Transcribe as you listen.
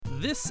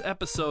This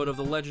episode of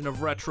The Legend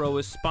of Retro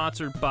is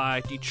sponsored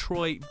by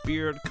Detroit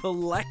Beard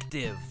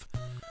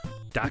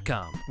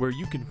Collective.com, where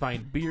you can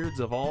find beards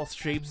of all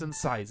shapes and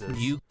sizes.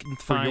 You can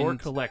for find your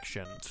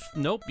collection.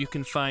 Nope, you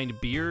can find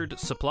beard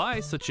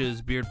supplies such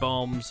as beard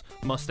balms,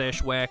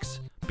 mustache wax,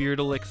 beard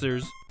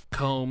elixirs,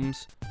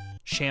 combs,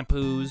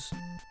 shampoos,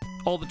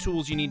 all the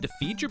tools you need to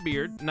feed your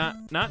beard,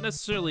 not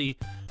necessarily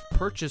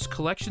purchase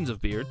collections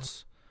of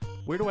beards.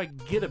 Where do I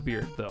get a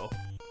beard, though?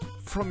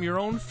 From your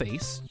own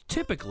face,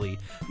 typically.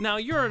 Now,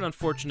 you're an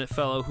unfortunate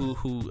fellow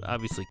who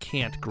obviously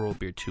can't grow a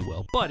beard too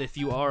well, but if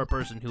you are a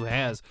person who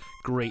has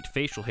great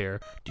facial hair,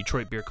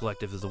 Detroit Beard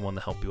Collective is the one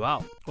to help you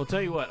out. Well,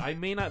 tell you what, I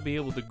may not be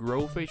able to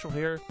grow facial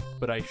hair,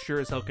 but I sure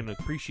as hell can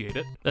appreciate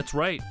it. That's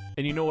right.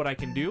 And you know what I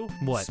can do?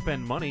 What?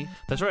 Spend money.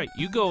 That's right.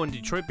 You go on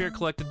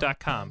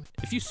DetroitBeardCollective.com.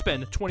 If you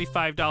spend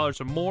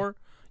 $25 or more,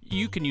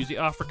 you can use the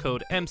offer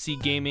code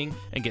MCGaming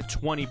and get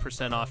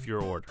 20% off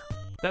your order.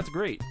 That's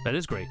great. That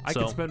is great. I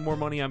can spend more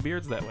money on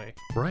beards that way.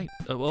 Right.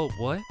 Well,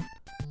 what?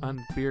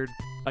 On beard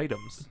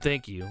items.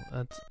 Thank you.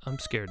 I'm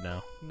scared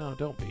now. No,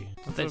 don't be.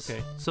 That's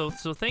okay. So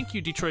thank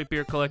you, Detroit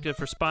Beard Collective,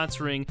 for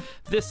sponsoring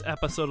this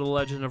episode of The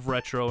Legend of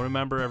Retro.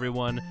 Remember,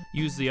 everyone,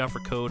 use the offer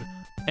code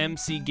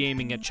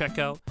MCGaming at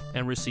checkout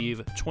and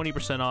receive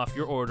 20% off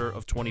your order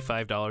of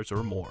 $25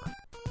 or more.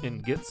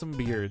 And get some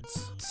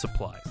beards.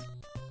 Supplies.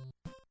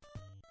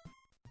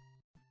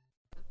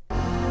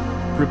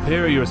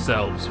 Prepare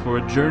yourselves for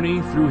a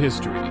journey through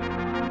history.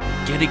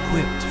 Get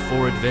equipped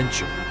for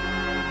adventure.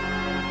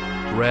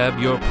 Grab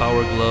your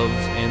power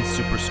gloves and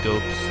super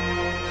scopes,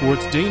 for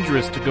it's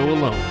dangerous to go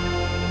alone.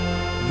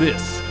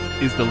 This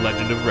is The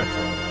Legend of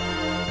Retro.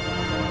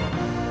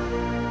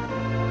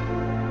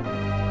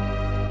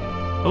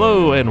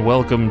 Hello and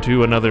welcome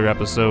to another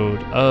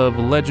episode of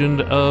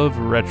Legend of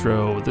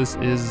Retro. This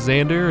is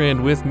Xander,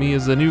 and with me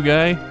is the new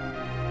guy.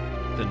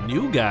 The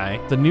new guy?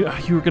 You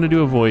were going to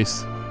do a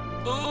voice.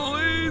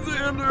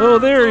 Xander. Oh,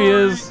 there he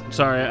is.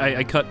 Sorry,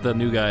 I cut the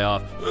new guy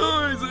off.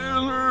 Hi,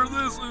 Xander.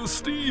 This is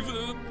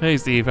Steven. Hey,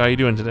 Steve. How you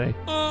doing today?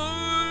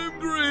 I'm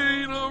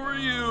great. How are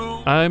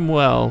you? I'm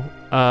well.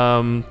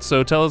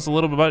 So tell us a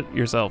little bit about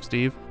yourself,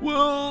 Steve.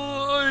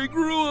 Well, I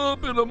grew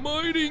up in a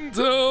mining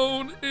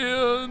town,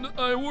 and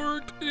I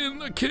worked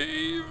in a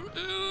cave,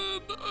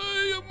 and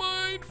I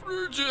mined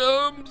for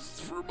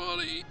gems for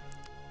money.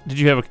 Did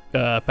you have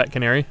a pet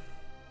canary?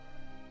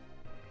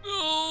 No,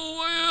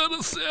 I had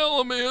a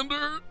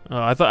salamander.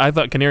 Oh, I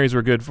thought canaries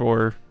were good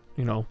for,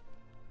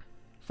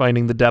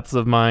 finding the depths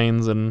of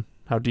mines and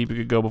how deep you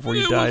could go before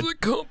you died. It was a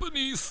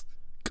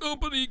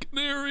company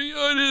canary.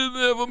 I didn't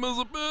have him as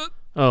a pet.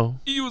 Oh.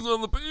 He was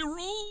on the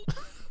payroll.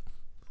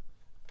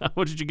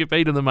 What did you get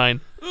paid in the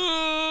mine? 2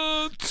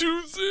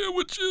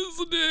 sandwiches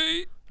a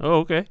day. Oh,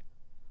 okay.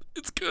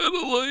 It's kind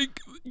of like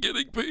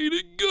getting paid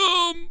in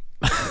gum.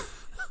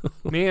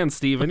 Man,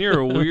 Steven, you're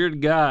a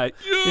weird guy.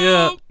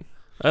 Yeah.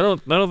 I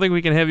don't think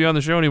we can have you on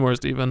the show anymore,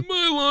 Steven.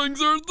 My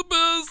lungs aren't the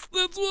best.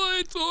 That's why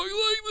I talk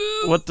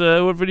like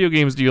this. What video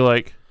games do you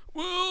like?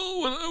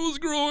 Well, when I was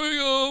growing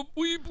up,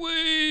 we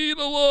played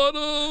a lot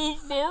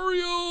of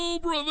Mario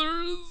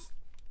Brothers.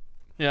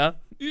 Yeah?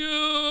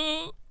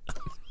 Yeah.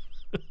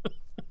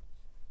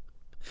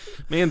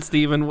 Man,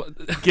 Steven,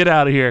 get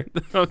out of here.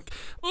 Okay, guys.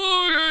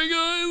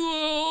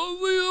 Well,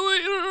 see you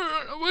later.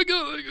 I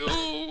gotta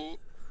go.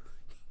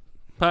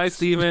 Bye,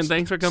 Steven.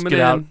 Thanks for coming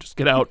in. Just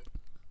get out.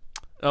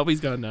 Oh,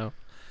 he's gone now.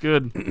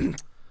 Good.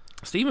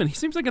 Steven, he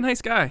seems like a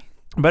nice guy.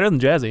 Better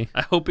than Jazzy.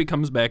 I hope he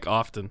comes back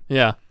often.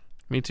 Yeah,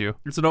 me too.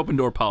 It's an open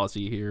door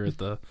policy here at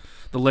the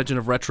Legend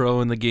of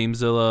Retro and the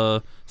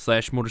Gamezilla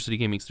 / Motor City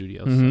Gaming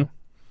Studios. Mm-hmm.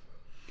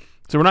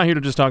 So we're not here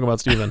to just talk about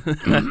Steven.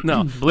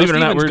 No. Believe it or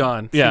not, we're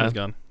gone. Yeah. Steven's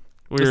gone.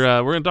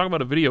 We're going to talk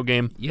about a video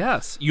game.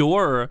 Yes.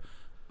 You're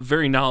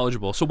very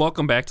knowledgeable. So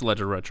welcome back to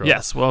Legend of Retro.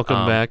 Yes,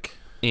 welcome back.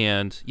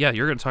 And yeah,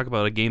 you're going to talk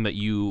about a game that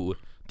you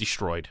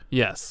destroyed.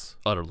 Yes.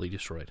 Utterly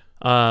destroyed.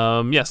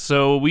 Yes,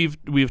 so we've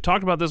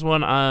talked about this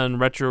one on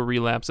Retro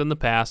Relapse in the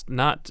past,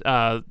 not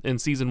in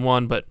Season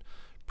 1, but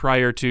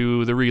prior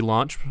to the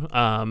relaunch,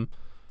 on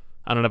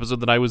an episode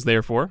that I was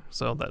there for,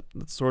 so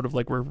that's sort of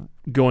like we're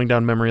going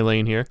down memory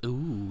lane here.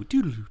 Ooh,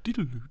 doodaloo,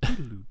 doodaloo,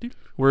 doodaloo, doodaloo.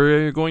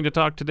 We're going to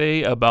talk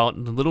today about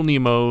Little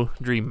Nemo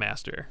Dream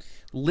Master.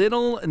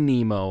 Little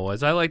Nemo,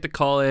 as I like to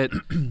call it.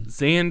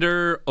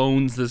 Xander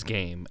owns this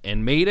game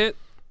and made it.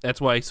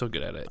 That's why he's so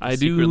good at it. I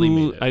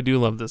do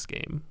love this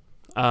game.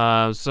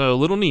 So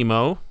Little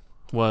Nemo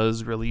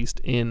was released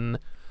in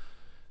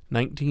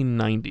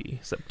 1990,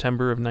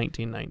 September of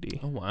 1990.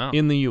 Oh, wow.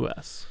 In the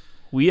U.S.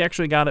 We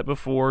actually got it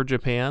before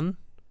Japan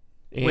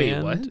and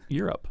Wait, what?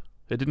 Europe.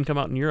 It didn't come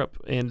out in Europe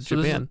and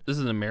so Japan. This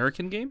is an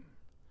American game?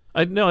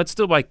 No, it's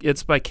by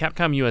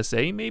Capcom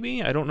USA,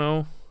 maybe? I don't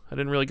know. I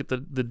didn't really get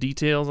the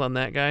details on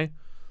that guy.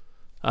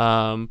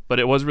 But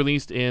it was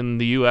released in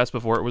the U.S.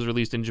 before it was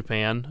released in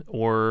Japan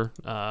or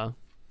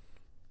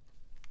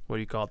what do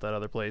you call it, that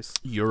other place?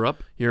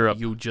 Europe.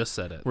 You just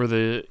said it. Where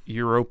the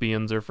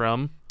Europeans are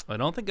from. I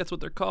don't think that's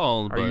what they're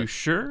called. Are you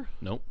sure?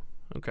 Nope.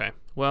 Okay.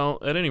 Well,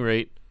 at any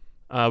rate,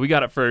 we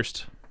got it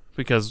first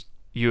because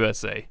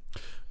USA.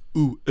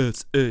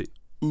 USA.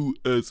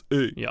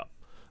 USA. Yeah.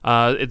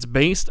 It's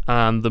based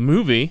on the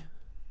movie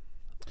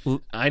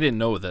I didn't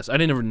know this. I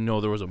didn't even know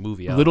there was a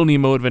movie out. Little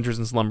Nemo Adventures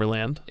in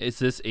Slumberland. Is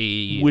this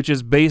a... Which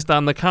is based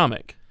on the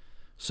comic.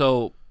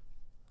 So,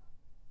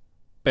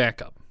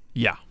 back up.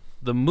 Yeah.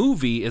 The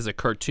movie is a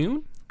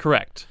cartoon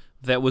Correct.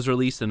 that was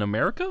released in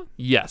America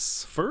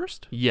Yes.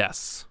 first?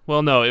 Yes.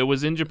 Well, no, it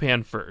was in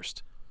Japan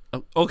first.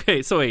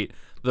 Okay, so wait.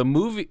 The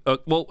movie...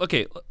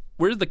 okay.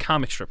 Where did the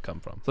comic strip come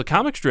from? The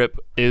comic strip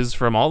is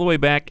from all the way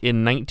back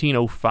in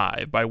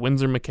 1905 by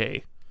Winsor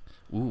McCay.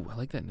 Ooh, I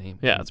like that name.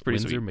 Yeah, it's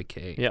pretty Winsor sweet.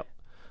 McCay. Yep.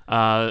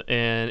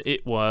 And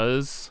it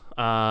was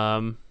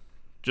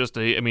just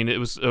a... I mean, it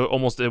was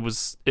almost... It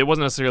wasn't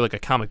necessarily like a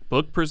comic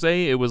book per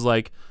se. It was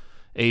like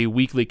a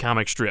weekly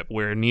comic strip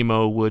where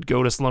Nemo would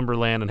go to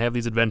Slumberland and have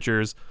these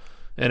adventures,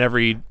 and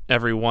every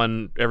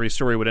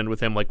story would end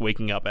with him like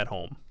waking up at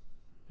home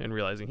and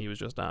realizing he was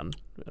just on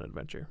an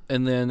adventure.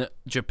 And then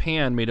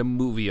Japan made a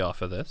movie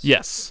off of this.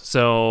 Yes.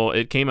 So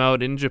it came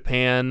out in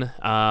Japan,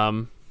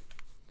 and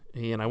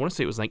I want to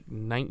say it was like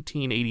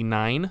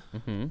 1989,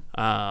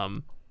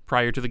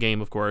 prior to the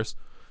game, of course.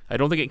 I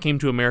don't think it came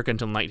to America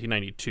until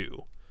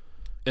 1992.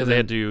 Because they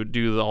had to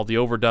do all the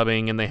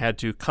overdubbing, and they had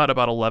to cut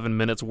about 11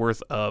 minutes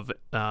worth of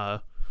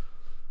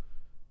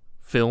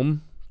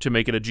film to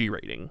make it a G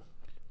rating.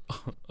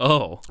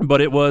 Oh.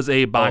 But it was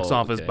a box Oh,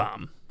 office okay.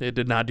 bomb. It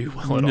did not do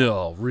well at all.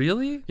 No,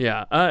 really?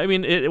 Yeah. I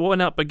mean, it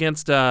went up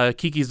against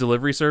Kiki's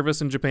Delivery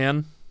Service in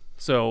Japan.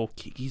 So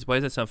Kiki's, why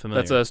does that sound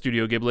familiar? that's a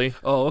Studio Ghibli.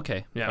 Oh,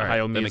 okay. Yeah, All right,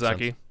 Hayao that makes Miyazaki.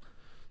 sense.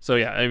 So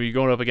yeah, I mean, you're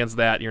going up against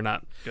that, you're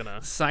not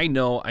gonna. Side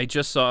note, I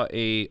just saw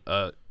a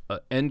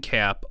end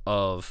cap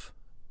of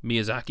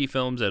Miyazaki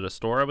films at a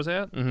store I was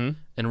at and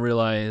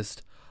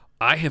realized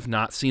I have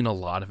not seen a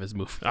lot of his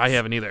movies. I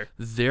haven't either.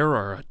 There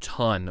are a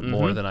ton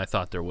more than I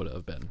thought there would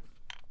have been.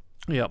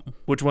 Yep.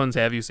 Which ones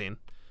have you seen?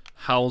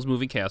 Howl's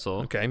Moving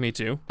Castle. Okay, me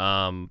too.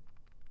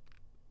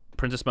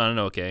 Princess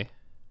Mononoke.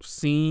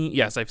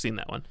 Yes, I've seen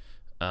that one.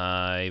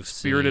 I've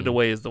Spirited seen,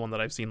 Away is the one that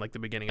I've seen like the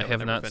beginning of. I have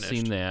never not finished.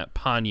 seen that.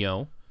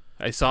 Ponyo.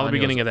 I saw the Ponyo's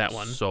beginning of that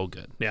one. So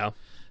good. Yeah.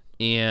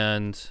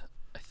 And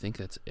I think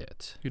that's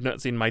it. You've not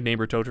seen My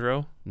Neighbor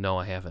Totoro? No,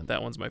 I haven't.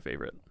 That one's my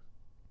favorite.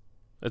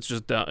 It's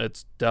just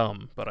it's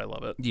dumb, but I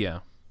love it. Yeah.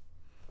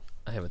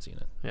 I haven't seen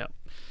it. Yeah.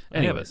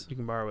 Anyways. You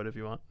can borrow it if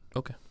you want.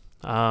 Okay.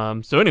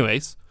 So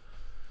anyways,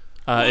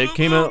 it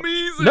came out.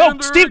 Me, No,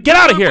 Xander, Steve, get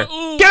out of here!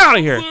 Oh, Get out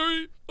of here!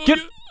 Sorry. Get-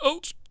 Okay. Oh.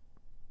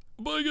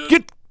 Bye, guys.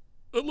 Get.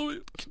 I love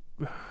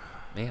you.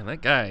 Man,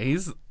 that guy,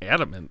 he's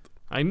adamant.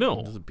 I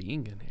know. Just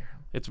being in here.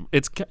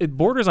 It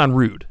borders on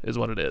rude, is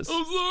what it is.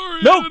 I'm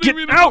sorry. No, I didn't get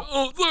mean to- out.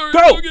 Oh, sorry.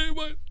 Go. Okay,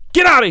 bye.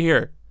 Get out of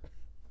here!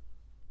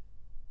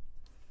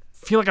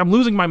 Feel like I'm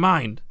losing my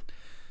mind.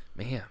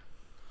 Man.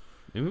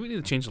 Maybe we need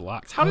to change the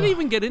locks. How did he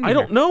even get in I here?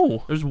 don't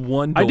know. There's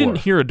one door. I didn't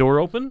hear a door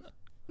open.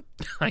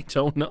 I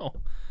don't know.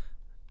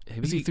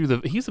 Maybe Is he through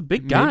the? He's a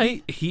big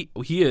guy. maybe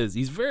he is.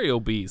 He's very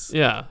obese.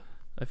 Yeah.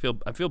 I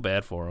feel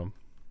bad for him.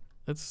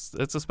 It's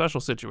a special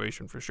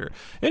situation for sure.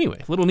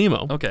 Anyway, Little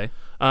Nemo. Okay.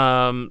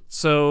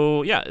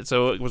 So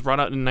it was brought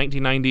out in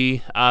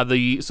 1990.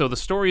 The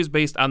story is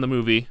based on the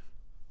movie,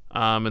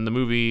 and the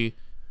movie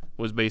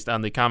was based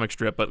on the comic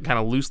strip, but kind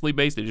of loosely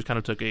based. It just kind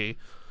of took a.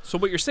 So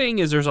what you're saying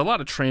is there's a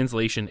lot of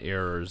translation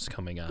errors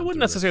coming on. It wasn't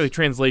necessarily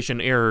translation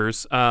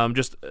errors,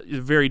 just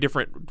very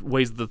different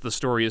ways that the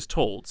story is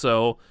told.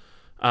 So,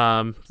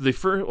 one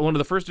of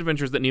the first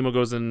adventures that Nemo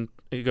goes on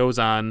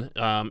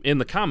in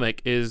the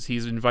comic is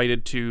he's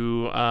invited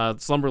to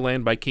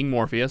Slumberland by King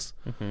Morpheus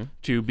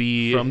to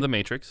be From The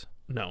Matrix.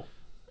 No,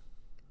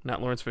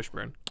 not Lawrence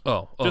Fishburne.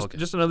 Okay.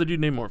 Just another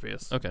dude named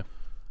Morpheus. Okay.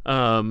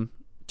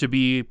 To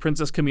be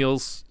Princess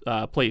Camille's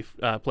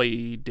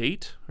play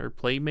date or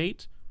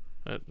playmate.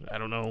 I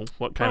don't know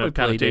what kind of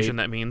connotation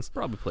that means.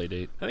 Probably play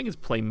date. I think it's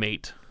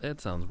playmate. That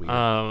sounds weird.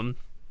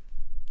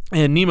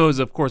 And Nemo is,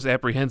 of course,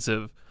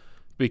 apprehensive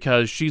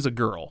because she's a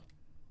girl.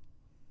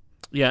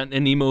 Yeah,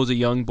 and Nemo's a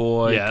young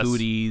boy. Yes.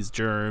 Cooties,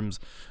 germs,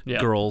 Yeah.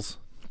 girls.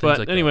 things But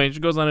like anyway, she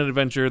goes on an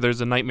adventure. There's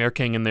a Nightmare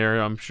King in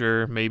there, I'm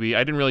sure, maybe. I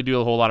didn't really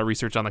do a whole lot of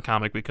research on the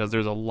comic because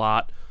there's a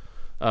lot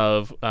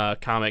of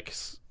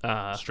comics.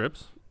 that.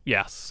 Strips?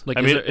 Yes. Like,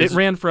 I is mean, there- it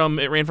ran from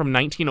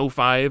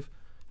 1905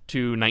 to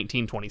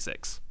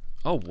 1926.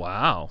 Oh,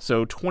 wow.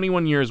 So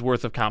 21 years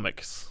worth of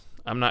comics.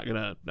 I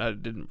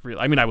didn't really.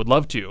 I mean, I would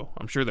love to.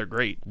 I'm sure they're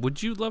great.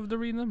 Would you love to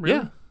read them? Really?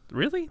 Yeah.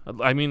 Really?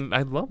 I mean,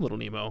 I love Little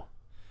Nemo.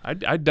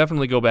 I'd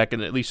definitely go back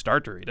and at least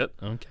start to read it.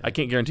 Okay. I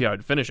can't guarantee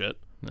I'd finish it,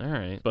 All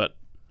right. but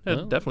it'd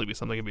Well. definitely be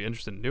something I'd be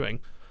interested in doing.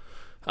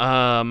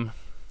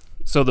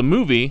 So the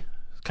movie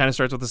kind of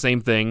starts with the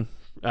same thing.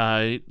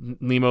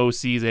 Nemo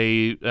sees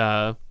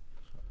a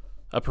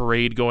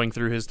parade going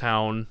through his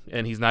town,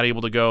 and he's not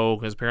able to go.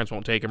 His parents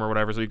won't take him or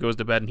whatever, so he goes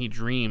to bed and he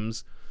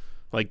dreams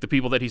like the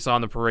people that he saw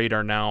in the parade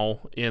are now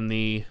in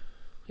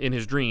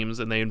his dreams,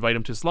 and they invite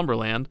him to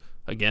Slumberland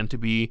again to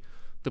be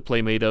the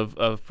playmate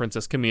of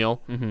Princess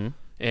Camille.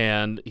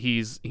 And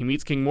he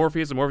meets King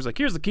Morpheus, and Morpheus is like,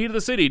 here's the key to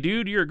the city,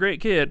 dude. You're a great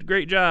kid.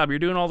 Great job. You're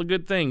doing all the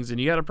good things. And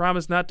you got to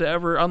promise not to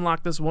ever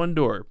unlock this one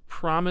door.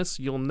 Promise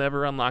you'll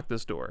never unlock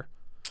this door.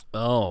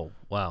 Oh,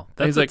 wow.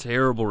 That's a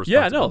terrible Yeah,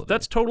 responsibility. no,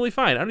 that's totally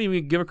fine. I don't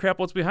even give a crap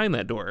what's behind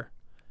that door.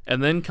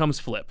 And then comes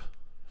Flip.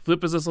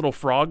 Flip is this little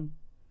frog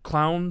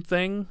clown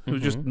thing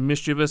who's just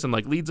mischievous and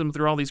like leads him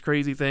through all these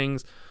crazy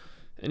things.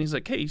 And he's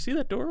like, hey, you see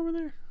that door over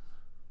there?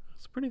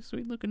 It's a pretty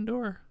sweet looking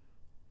door.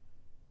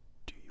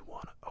 Do you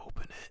want to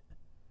open it?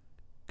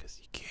 Because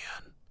you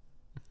can.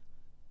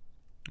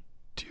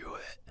 Do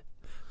it.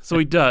 So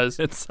he does.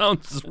 It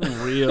sounds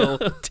real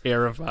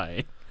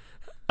terrifying.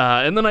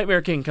 And the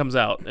Nightmare King comes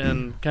out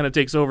and kind of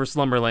takes over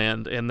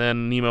Slumberland, and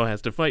then Nemo has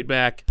to fight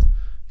back,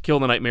 kill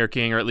the Nightmare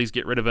King, or at least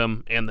get rid of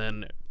him, and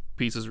then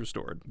peace is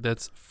restored.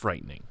 That's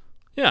frightening.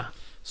 Yeah,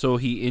 So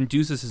he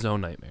induces his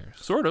own nightmares.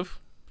 sort of.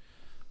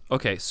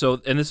 Okay,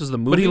 so, and this is the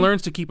movie? But he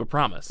learns to keep a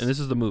promise. And this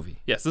is the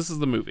movie. Yes, this is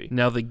the movie.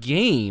 Now the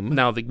game,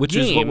 which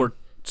is what game we're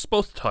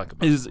supposed to talk about.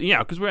 Because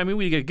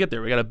we got to get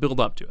there. We got to build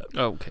up to it.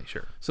 Okay,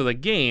 sure. So the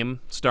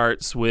game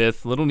starts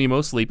with little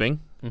Nemo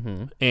sleeping,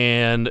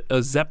 and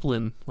a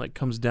Zeppelin like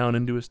comes down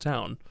into his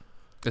town.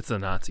 It's the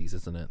Nazis,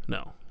 isn't it?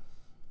 No.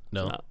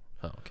 No? not.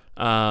 Oh, okay.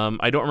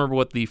 I don't remember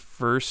what the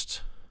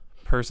first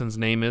person's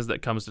name is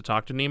that comes to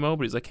talk to Nemo,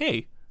 but he's like,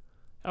 hey,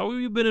 how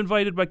have you been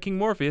invited by King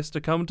Morpheus to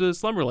come to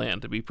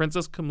Slumberland to be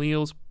Princess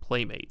Camille's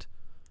playmate?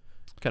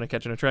 Kind of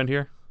catching a trend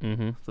here?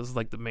 Mm-hmm. This is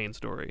like the main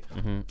story.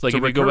 It's like a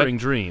if you go back- recurring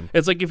dream.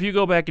 It's like if you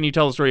go back and you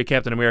tell the story of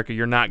Captain America,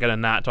 you're not going to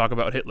not talk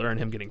about Hitler and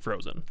him getting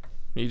frozen.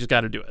 You just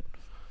got to do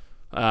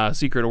it.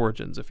 Secret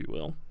origins, if you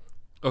will.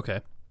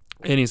 Okay.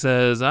 And he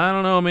says, I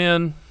don't know,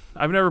 man.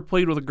 I've never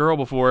played with a girl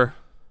before.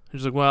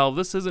 He's like, well,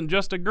 this isn't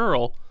just a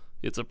girl.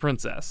 It's a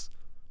princess.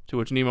 To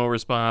which Nemo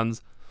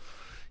responds,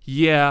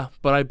 yeah,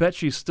 but I bet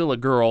she's still a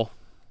girl.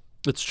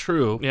 It's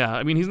true. Yeah,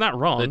 I mean, he's not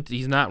wrong.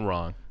 He's not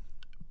wrong.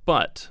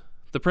 But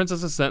the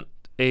princess has sent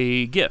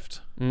a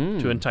gift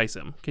to entice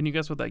him. Can you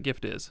guess what that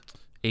gift is?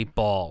 A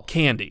ball.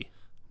 Candy.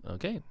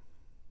 Okay.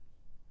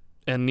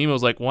 And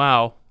Nemo's like,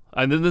 wow.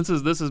 And then this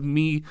is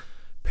me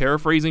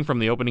paraphrasing from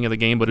the opening of the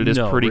game, but it is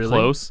No, pretty really?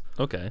 close.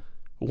 Okay.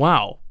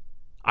 Wow.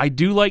 I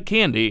do like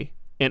candy,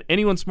 and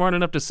anyone smart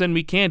enough to send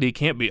me candy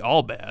can't be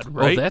all bad,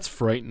 right? Oh, that's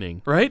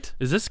frightening. Right?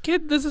 Is this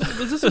kid? Is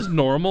this his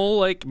normal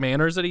like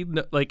manners that he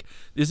like?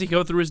 Does he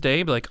go through his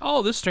day and be like,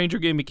 "Oh, this stranger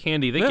gave me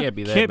candy. They can't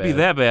be that Can't bad." be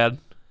that bad.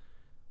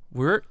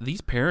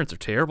 These parents are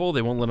terrible.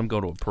 They won't let him go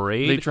to a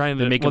parade. They try and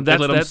make well, him.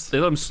 that's- They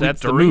let him sleep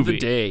that's the during the movie.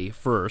 day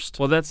first.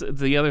 Well, that's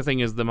the other thing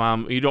is the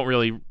mom, you don't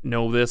really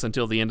know this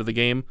until the end of the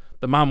game.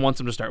 The mom wants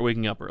him to start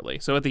waking up early.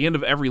 So at the end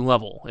of every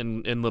level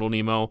in Little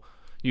Nemo,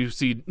 you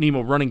see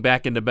Nemo running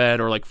back into bed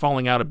or like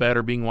falling out of bed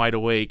or being wide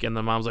awake. And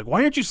the mom's like,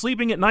 why aren't you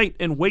sleeping at night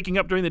and waking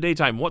up during the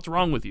daytime? What's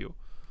wrong with you?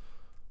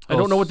 I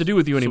don't know what to do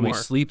with you anymore. So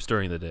he sleeps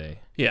during the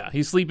day. Yeah,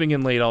 he's sleeping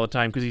in late all the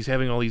time because he's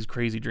having all these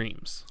crazy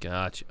dreams.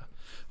 Gotcha.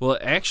 Well,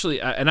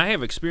 actually, and I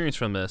have experience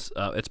from this.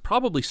 It's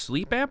probably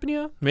sleep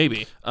apnea.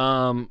 Maybe.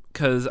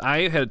 Because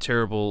I had a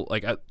terrible,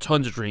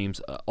 tons of dreams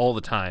all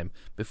the time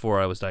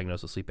before I was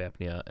diagnosed with sleep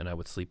apnea, and I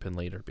would sleep in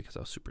later because I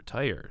was super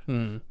tired.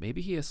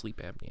 Maybe he has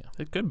sleep apnea.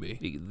 It could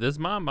be. This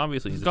mom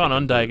obviously He's needs to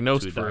gone take him to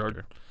undiagnosed a for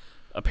doctor.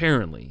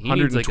 Apparently, he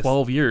needs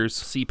 112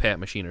 years. CPAP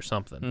machine or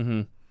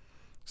something.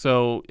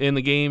 So in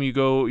the game,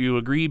 you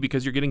agree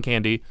because you're getting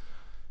candy,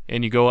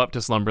 and you go up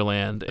to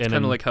Slumberland. It's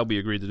kind of like how we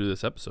agreed to do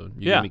this episode.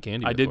 You yeah, gave me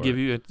candy. I did before. give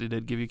you. It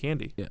did give you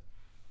candy. Yeah.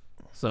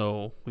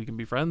 So we can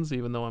be friends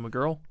even though I'm a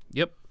girl.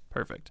 Yep.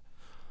 Perfect.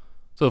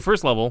 So the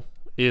first level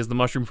is the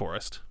Mushroom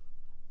Forest,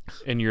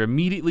 and you're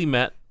immediately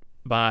met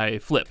by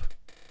Flip.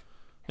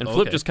 And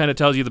Flip Okay. just kind of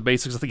tells you the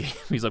basics of the game.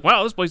 He's like,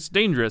 wow, this place is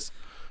dangerous,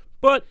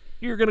 but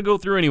you're going to go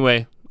through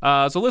anyway.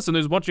 So listen,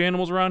 there's a bunch of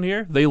animals around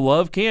here. They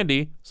love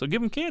candy, so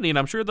give them candy, and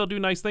I'm sure they'll do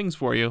nice things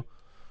for you.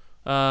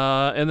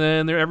 And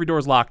then every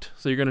door's locked,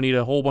 so you're going to need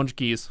a whole bunch of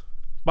keys.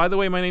 By the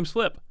way, my name's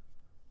Flip.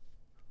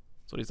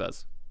 That's what he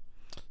says.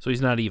 So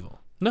he's not evil.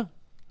 No,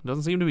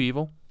 doesn't seem to be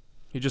evil.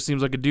 He just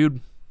seems like a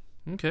dude.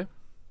 Okay.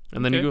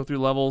 And then you Okay. go through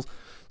levels.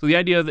 So the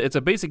idea that it's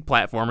a basic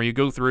platformer. You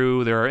go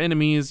through. There are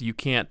enemies. You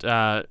can't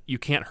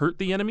hurt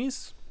the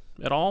enemies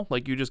at all.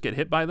 Like you just get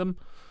hit by them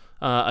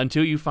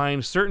until you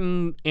find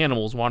certain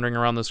animals wandering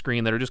around the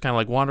screen that are just kind of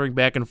like wandering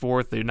back and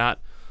forth. They're not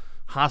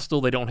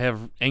hostile. They don't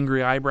have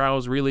angry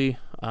eyebrows really.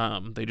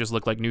 They just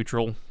look like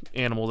neutral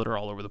animals that are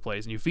all over the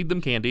place. And you feed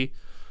them candy.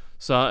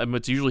 So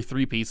it's usually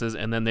 3 pieces,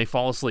 and then they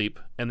fall asleep,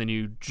 and then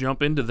you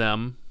jump into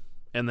them,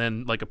 and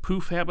then like a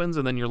poof happens,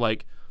 and then you're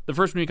like, the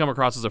first one you come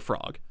across is a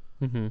frog,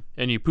 and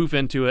you poof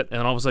into it,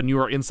 and all of a sudden you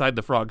are inside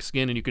the frog's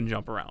skin, and you can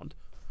jump around,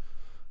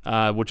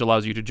 which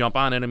allows you to jump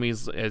on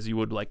enemies as you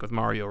would like with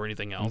Mario or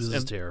anything else. This is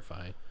And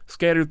terrifying.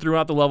 scattered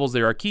throughout the levels,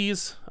 there are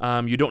keys.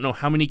 You don't know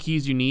how many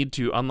keys you need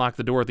to unlock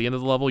the door at the end of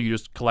the level. You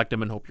just collect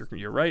them and hope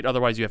you're right.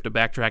 Otherwise, you have to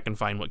backtrack and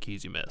find what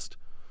keys you missed.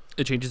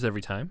 It changes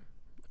every time?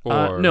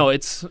 No,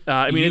 it's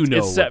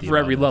it's set for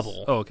every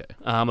level. Oh, okay.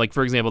 Like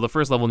for example, the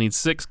first level needs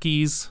 6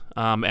 keys.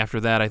 After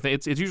that, I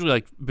think it's usually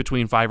like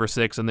between 5 or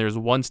 6, and there's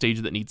one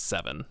stage that needs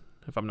 7,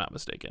 if I'm not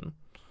mistaken.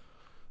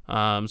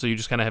 So you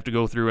just kind of have to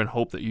go through and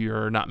hope that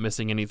you're not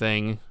missing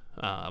anything.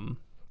 And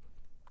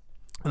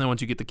then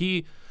once you get the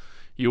key,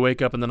 you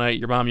wake up in the night,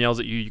 your mom yells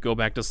at you, you go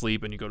back to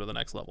sleep, and you go to the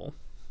next level.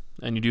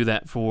 And you do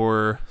that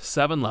for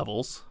 7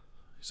 levels.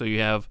 So you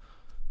have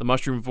the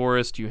mushroom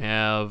forest, you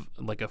have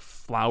like a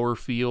flower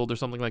field or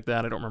something like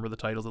that. I don't remember the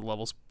titles of the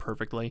levels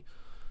perfectly.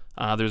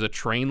 There's a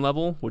train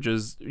level, which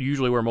is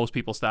usually where most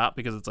people stop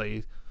because it's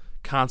a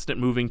constant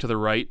moving to the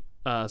right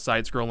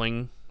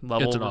side-scrolling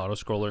level. It's an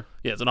auto-scroller.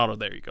 Yeah, it's an auto.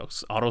 There you go.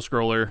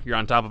 Auto-scroller. You're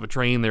on top of a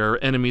train. There are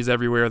enemies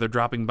everywhere. They're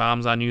dropping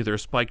bombs on you. There are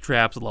spike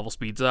traps. The level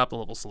speeds up. The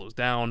level slows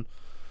down.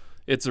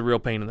 It's a real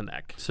pain in the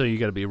neck. So you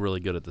got to be really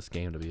good at this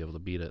game to be able to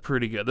beat it.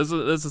 Pretty good. This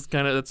is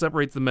kind of, it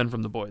separates the men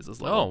from the boys,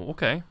 this level. Oh,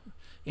 okay.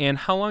 And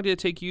how long did it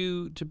take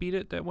you to beat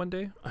it that one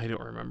day? I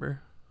don't remember.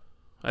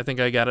 I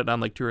think I got it on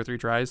like 2 or 3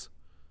 tries.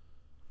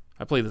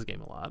 I played this game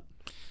a lot.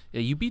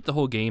 Yeah, you beat the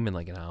whole game in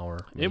like an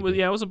hour.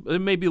 Maybe.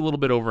 It may be a little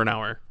bit over an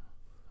hour.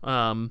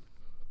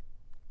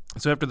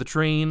 So after the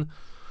train,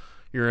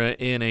 you're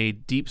in a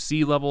deep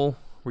sea level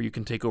where you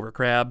can take over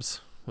crabs,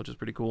 which is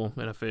pretty cool,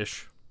 and a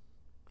fish.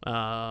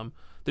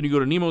 Then you go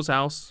to Nemo's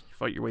house, you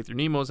fight your way through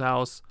Nemo's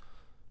house.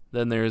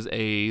 Then there's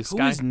a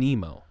sky. Who is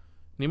Nemo?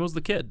 Nemo's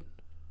the kid.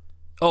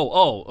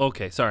 Oh,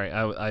 okay. Sorry,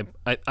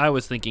 I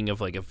was thinking of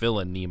like a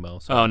villain Nemo.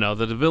 So. Oh no,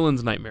 the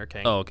villain's Nightmare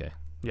King. Oh, okay.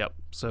 Yep.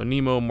 So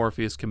Nemo,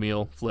 Morpheus,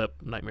 Camille, Flip,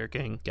 Nightmare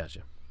King.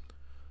 Gotcha.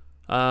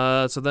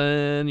 So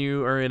then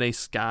you are in a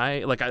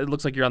sky, like it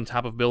looks like you're on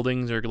top of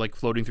buildings or like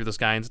floating through the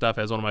sky and stuff.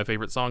 Has one of my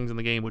favorite songs in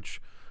the game,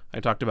 which I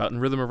talked about in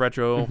Rhythm of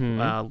Retro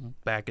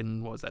back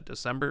in, what was that,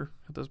 December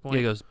at this point?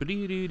 Yeah, it goes.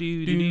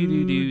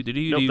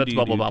 Nope, that's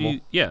Bubble Bobble.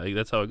 Yeah,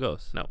 that's how it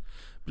goes. No.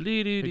 Anyway,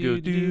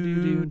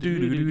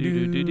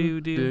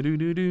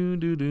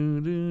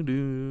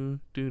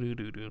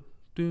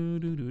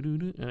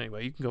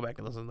 you can go back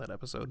and listen to that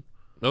episode.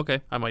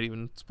 Okay. I might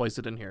even splice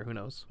it in here. Who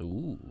knows?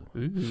 Ooh.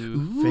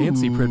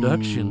 Fancy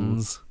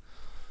productions.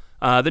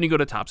 Then you go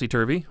to Topsy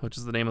Turvy, which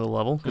is the name of the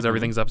level, because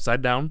everything's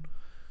upside down.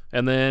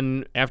 And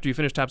then after you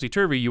finish Topsy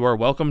Turvy, you are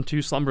welcomed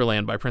to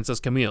Slumberland by Princess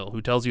Camille,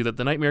 who tells you that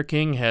the Nightmare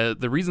King had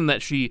the reason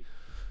that she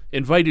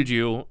invited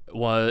you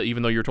was,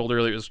 even though you were told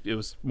earlier it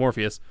was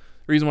Morpheus,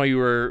 the reason why you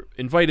were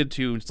invited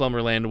to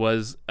Slumberland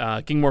was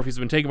King Morpheus has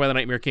been taken by the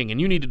Nightmare King,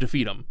 and you need to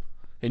defeat him.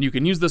 And you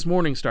can use this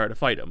Morning Star to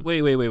fight him.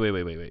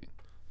 Wait.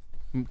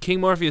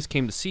 King Morpheus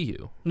came to see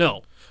you.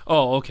 No.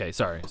 Oh, okay.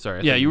 Sorry.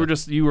 Yeah,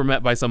 you were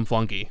met by some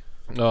flunky.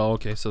 Oh,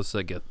 okay. So it's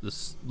like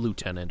this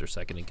lieutenant or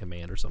second in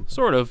command or something.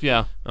 Sort of,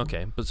 yeah.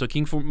 Okay, but so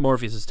King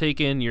Morpheus is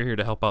taken. You're here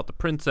to help out the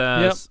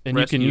princess. Yep, and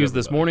you can use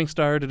this Morning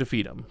Star to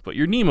defeat him. But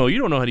you're Nemo. You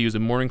don't know how to use a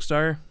Morning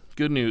Star.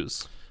 Good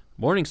news.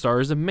 Morning Star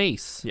is a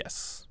mace.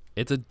 Yes.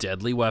 It's a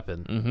deadly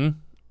weapon. Mm-hmm.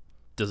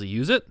 Does he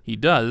use it? He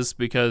does,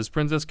 because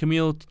Princess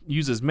Camille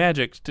uses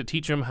magic to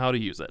teach him how to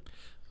use it.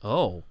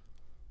 Oh.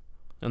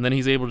 And then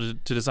he's able to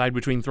decide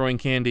between throwing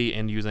candy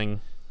and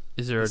using...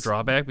 Is there a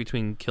drawback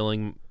between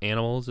killing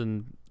animals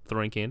and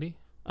throwing candy?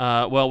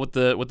 Well, with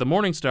the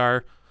Morning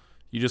Star,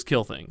 you just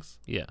kill things.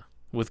 Yeah.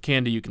 With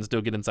candy, you can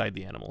still get inside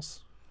the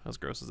animals. As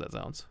gross as that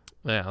sounds.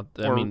 Yeah.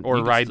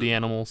 Or ride the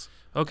animals.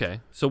 Okay.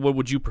 So what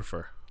would you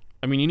prefer?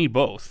 I mean, you need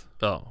both.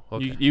 Oh,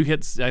 okay. You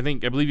hit. I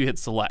believe you hit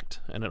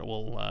select, and it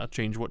will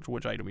change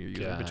which item you're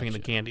using between the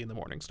candy and the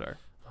Morning Star.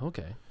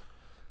 Okay.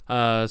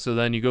 So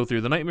then you go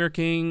through the Nightmare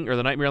King or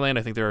the Nightmare Land.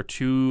 I think there are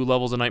 2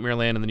 levels of Nightmare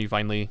Land, and then you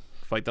finally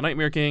fight the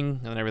Nightmare King,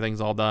 and then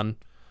everything's all done.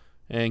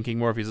 And King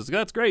Morpheus says,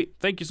 "That's great.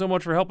 Thank you so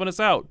much for helping us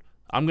out.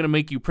 I'm gonna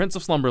make you Prince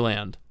of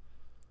Slumberland."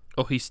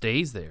 Oh, he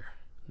stays there.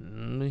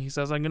 He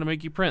says, "I'm gonna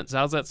make you Prince.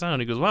 How's that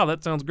sound?" He goes, "Wow,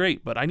 that sounds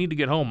great, but I need to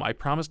get home. I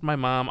promised my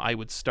mom I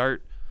would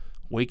start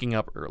waking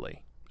up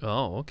early."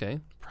 Oh, okay.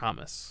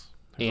 Promise.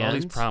 There's all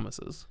these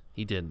promises.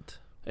 He didn't.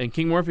 And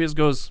King Morpheus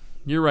goes,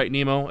 "You're right,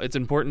 Nemo. It's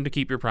important to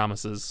keep your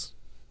promises.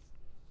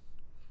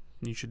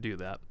 You should do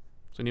that."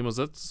 So Nemo's,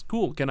 "That's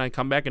cool. Can I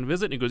come back and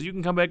visit?" And he goes, "You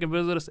can come back and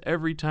visit us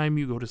every time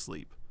you go to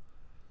sleep."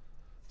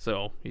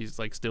 So he's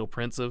like still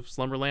Prince of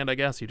Slumberland, I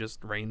guess. He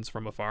just reigns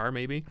from afar,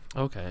 maybe.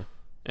 Okay.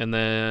 And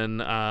then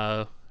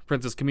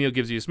Princess Camille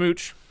gives you a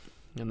smooch,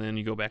 and then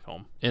you go back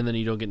home. And then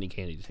you don't get any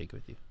candy to take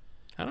with you.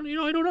 I don't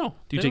know.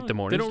 Do you take the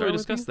Morning Star? They don't really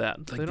with discuss you?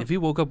 that. Like if he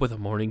woke up with a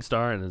Morning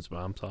Star and his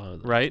mom saw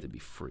it, right? they'd be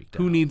freaked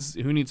Who out.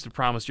 needs to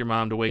promise your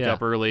mom to wake Yeah.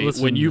 up early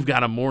Listen, when you've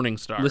got a Morning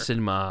Star?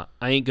 Listen, Ma,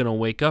 I ain't gonna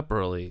wake up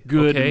early.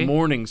 Good okay?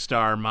 Morning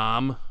Star,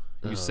 Mom.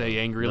 You say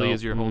angrily Nope.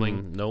 as you're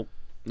holding.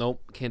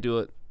 Nope. Can't do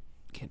it.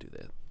 Can't do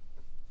that.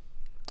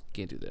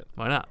 Can't do that.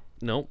 Why not?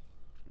 Nope.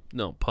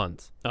 No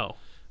puns. Oh,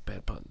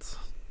 Bad puns.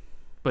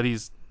 but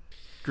he's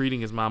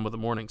greeting his mom with a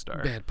Morning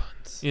Star Bad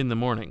puns. in the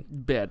morning.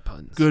 Bad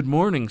puns. Good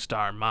morning,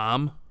 Star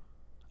Mom.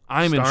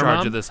 I'm in Star charge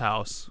Mom? of this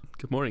house.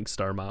 Good morning,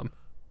 Star Mom.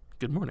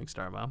 Good morning,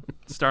 Star Mom.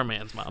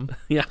 Starman's mom.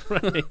 Yeah,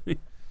 right.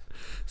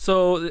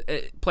 So,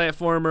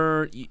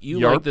 platformer, you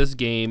Yarp. like this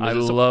game. I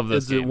love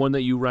this Is it game. one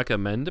that you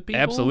recommend to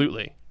people?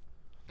 Absolutely.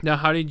 Now,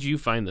 how did you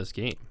find this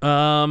game?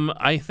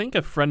 I think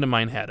a friend of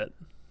mine had it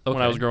when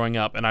I Okay. was growing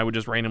up, and I would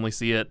just randomly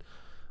see it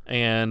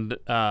And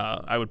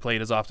I would play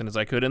it as often as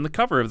I could. And the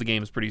cover of the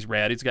game is pretty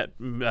rad. It's got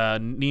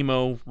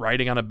Nemo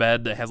riding on a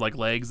bed that has like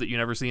legs that you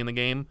never see in the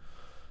game,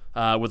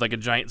 with like a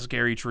giant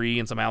scary tree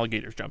and some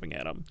alligators jumping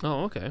at him.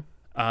 Oh, okay.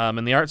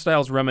 And the art style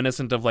is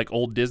reminiscent of like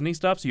old Disney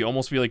stuff, so you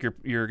almost feel like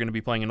you're going to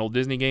be playing an old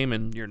Disney game,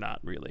 and you're not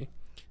really.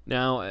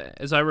 Now,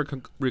 as I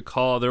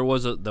recall, there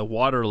was the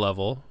water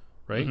level,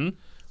 right,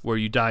 where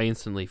you die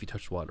instantly if you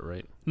touch water,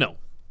 right? No.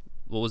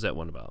 What was that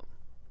one about?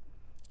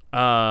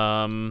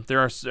 There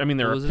are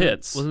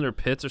pits. Wasn't there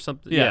pits or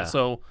something? Yeah.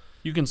 So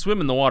you can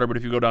swim in the water, but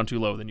if you go down too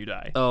low, then you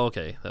die. Oh,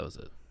 okay, that was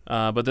it.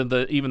 But then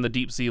even the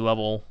deep sea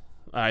level,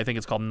 I think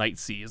it's called Night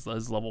Sea, is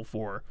level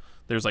 4.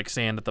 There's like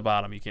sand at the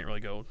bottom. You can't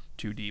really go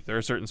too deep. There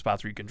are certain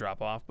spots where you can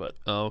drop off, but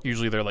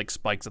usually there are like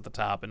spikes at the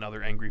top and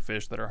other angry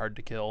fish that are hard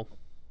to kill.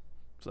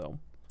 So,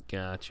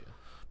 gotcha.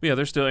 But yeah,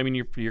 there's still,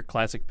 your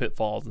classic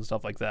pitfalls and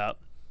stuff like that.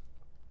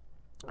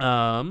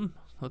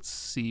 Let's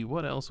see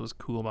what else was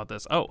cool about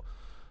this. Oh,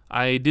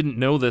 I didn't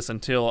know this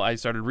until I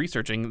started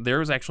researching. There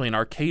was actually an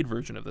arcade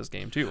version of this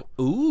game too.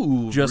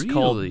 Ooh, just really?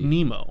 called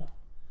Nemo.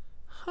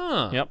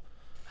 Huh. Yep.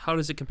 How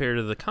does it compare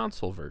to the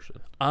console version?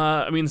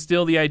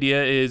 Still the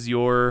idea is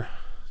you're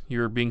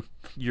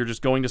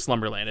just going to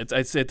Slumberland.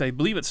 I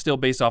believe it's still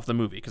based off the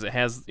movie because it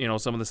has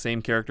some of the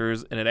same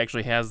characters, and it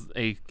actually has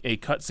a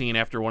cutscene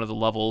after one of the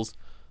levels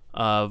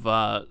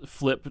of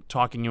Flip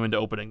talking you into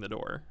opening the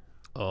door,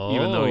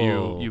 even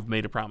though you've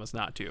made a promise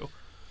not to.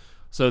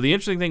 So the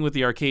interesting thing with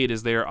the arcade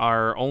is there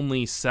are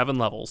only 7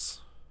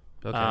 levels,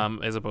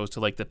 as opposed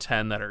to like the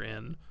 10 that are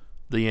in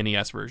the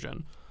NES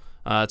version.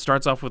 It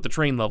starts off with the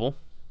train level.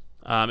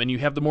 And you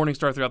have the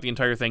Morningstar throughout the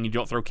entire thing. You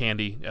don't throw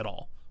candy at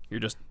all.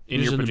 You're just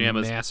in your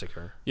pajamas.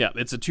 Massacre. Yeah,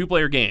 it's a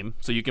 2-player game,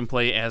 so you can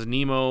play as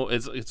Nemo.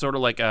 It's sort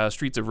of like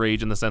Streets of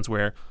Rage in the sense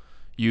where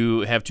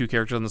you have 2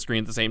 characters on the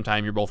screen at the same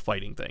time. You're both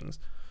fighting things.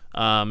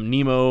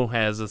 Nemo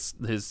has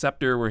his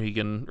scepter or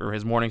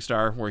his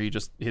Morningstar, where he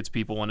just hits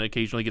people and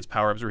occasionally gets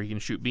power-ups where he can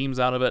shoot beams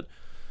out of it.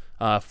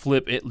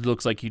 Flip, it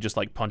looks like he just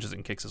like punches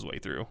and kicks his way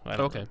through.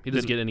 He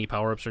doesn't get any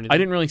power-ups or anything? I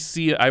didn't really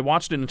see it. I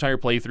watched an entire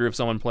playthrough of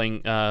someone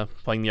playing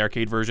the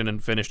arcade version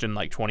and finished in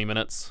like 20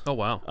 minutes. Oh,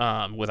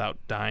 wow. Without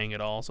dying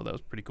at all, so that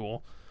was pretty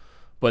cool.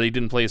 But he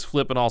didn't play as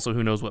Flip, and also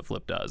who knows what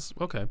Flip does.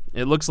 Okay.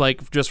 It looks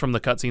like, just from the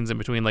cutscenes in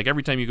between, like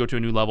every time you go to a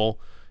new level,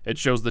 it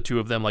shows the two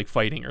of them like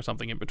fighting or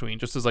something in between,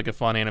 just as like a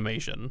fun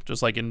animation.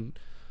 Just like in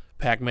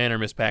Pac-Man or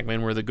Miss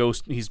Pac-Man, where the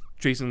ghost, he's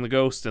chasing the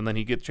ghost and then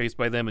he gets chased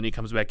by them and he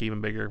comes back even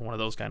bigger. One of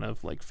those kind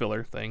of like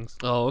filler things.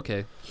 Oh,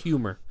 okay.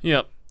 Humor.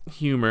 Yep,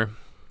 humor.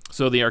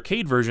 So the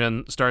arcade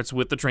version starts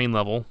with the train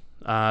level.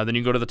 Then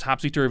you go to the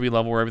topsy-turvy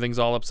level where everything's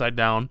all upside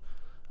down.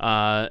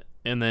 And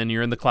then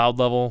you're in the cloud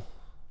level.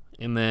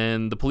 And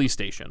then the police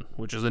station,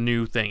 which is a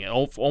new thing. It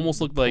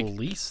almost looked like...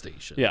 Police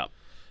station? Yeah.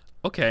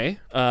 Okay.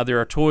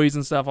 There are toys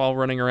and stuff all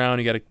running around.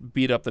 You got to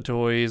beat up the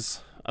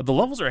toys. The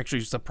levels are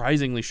actually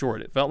surprisingly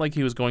short. It felt like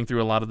he was going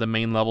through a lot of the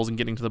main levels and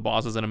getting to the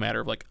bosses in a matter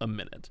of like a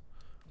minute,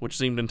 which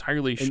seemed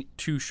entirely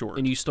too short.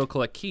 And you still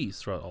collect keys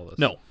throughout all this?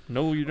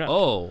 No, you're not.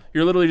 Oh.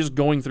 You're literally just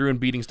going through and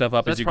beating stuff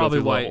up as you go through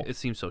the level. That's probably why it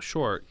seems so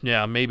short.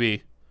 Yeah,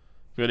 maybe.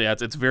 But yeah,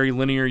 it's very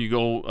linear. You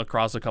go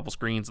across a couple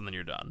screens and then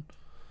you're done.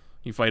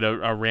 You fight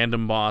a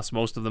random boss.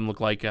 Most of them look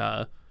like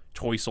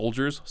toy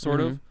soldiers, sort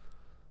of,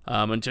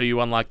 until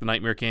you unlock the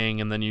Nightmare King,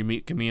 and then you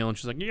meet Camille, and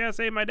she's like, "You gotta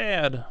save my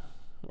dad."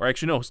 Or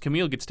actually, no,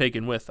 Camille gets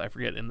taken with. I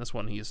forget. In this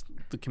one,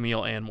 the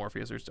Camille and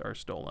Morpheus are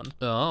stolen.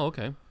 Oh,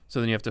 okay. So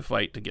then you have to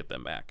fight to get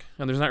them back.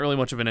 And there's not really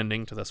much of an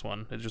ending to this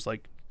one. It's just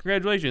like,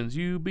 congratulations,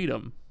 you beat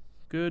them.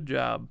 Good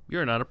job.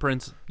 You're not a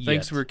prince yet.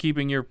 Thanks for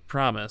keeping your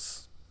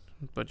promise,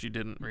 but you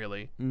didn't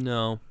really.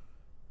 No.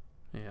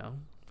 Yeah.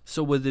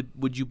 So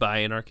would you buy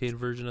an arcade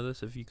version of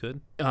this if you could?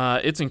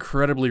 It's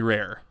incredibly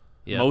rare.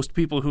 Yeah. Most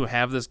people who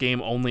have this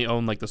game only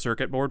own like the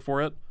circuit board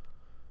for it.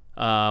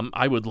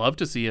 I would love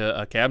to see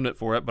a cabinet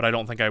for it, but I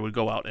don't think I would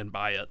go out and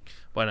buy it.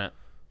 Why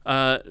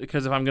not?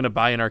 Because if I'm going to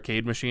buy an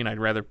arcade machine, I'd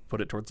rather put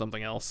it towards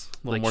something else, a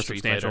little Like more Street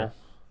substantial. Fighter.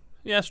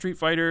 Yeah, Street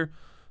Fighter,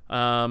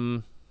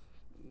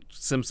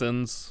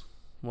 Simpsons,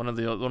 one of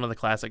the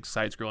classic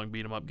side-scrolling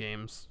beat-'em-up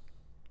games.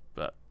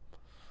 But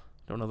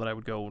don't know that I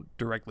would go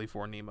directly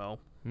for Nemo.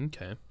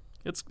 Okay.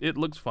 It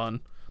looks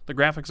fun. The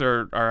graphics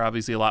are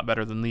obviously a lot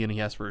better than the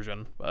NES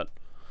version, but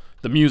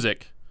the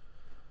music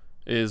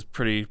is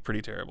pretty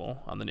terrible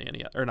on the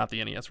NES, or not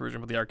the NES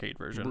version, but the arcade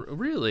version.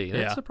 Really?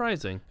 That's Yeah.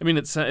 surprising. I mean,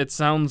 it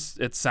sounds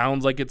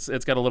like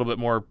it's got a little bit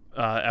more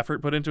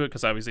effort put into it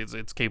because obviously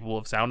it's capable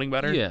of sounding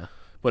better. Yeah.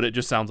 But it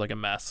just sounds like a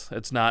mess.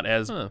 It's not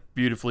as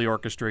beautifully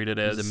orchestrated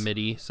as It's a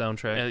MIDI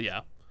soundtrack.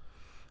 yeah.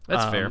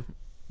 That's fair.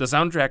 The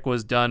soundtrack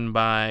was done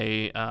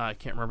by I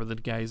can't remember the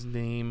guy's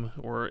name,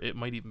 or it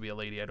might even be a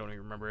lady. I don't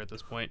even remember at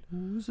this point.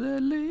 Who's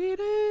that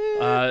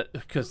lady?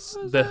 Because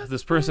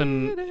this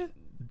person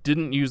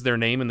didn't use their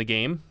name in the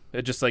game.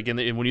 It just like when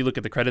you look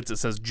at the credits, it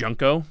says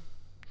Junko,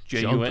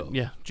 Junko.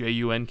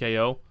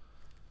 Junko.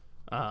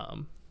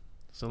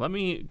 So let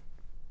me.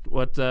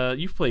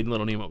 You've played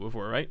Little Nemo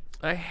before, right?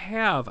 I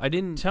have. I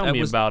didn't Tell me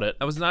about it.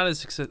 I was not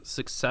as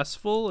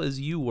successful as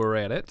you were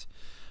at it.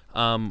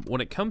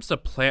 When it comes to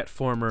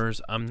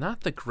platformers, I'm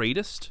not the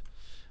greatest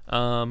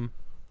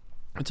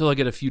until I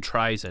get a few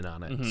tries in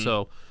on it.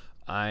 So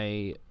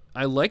I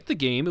liked the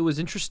game. It was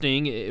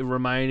interesting. It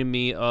reminded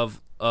me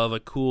of a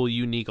cool,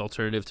 unique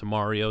alternative to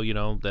Mario,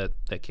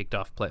 that kicked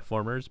off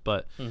platformers.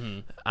 But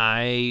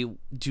I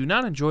do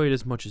not enjoy it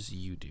as much as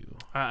you do.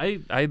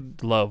 I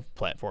love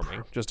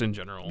platforming, just in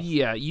general.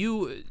 Yeah,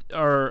 you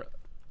are...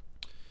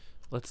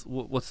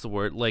 What's the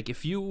word? Like,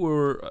 if you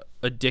were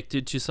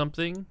addicted to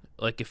something,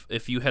 like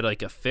if you had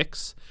like a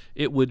fix,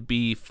 it would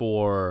be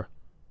for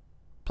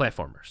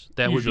platformers.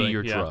 That would be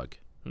your drug.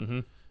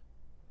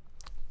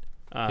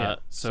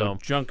 So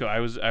Junko, I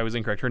was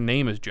incorrect. Her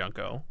name is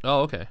Junko.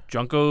 Oh, okay.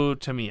 Junko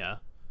Tamiya,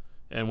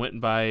 and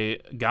went by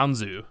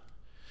Ganzu.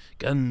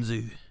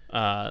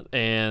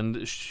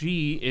 And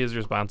she is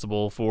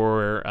responsible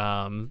for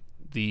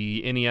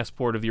the NES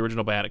port of the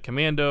original Bionic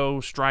Commando,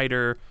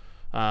 Strider,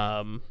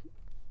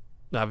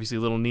 obviously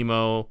Little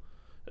Nemo.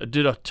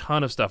 Did a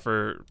ton of stuff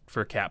for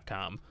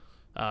Capcom.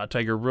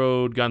 Tiger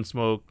Road,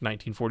 Gunsmoke,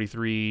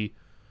 1943,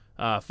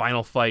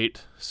 Final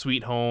Fight,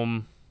 Sweet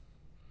Home,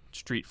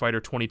 Street Fighter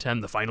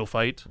 2010, The Final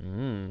Fight.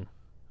 The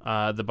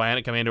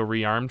Bionic Commando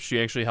Rearmed, she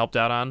actually helped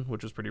out on,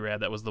 which was pretty rad.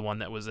 That was the one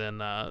that was in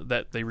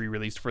that they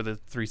re-released for the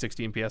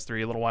 360 and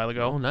PS3 a little while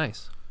ago. Oh,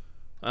 nice.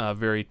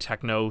 Very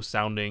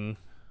techno-sounding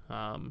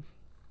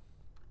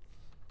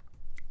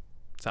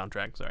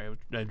soundtrack. Sorry,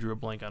 I drew a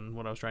blank on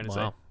what I was trying to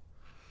say.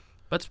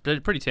 That's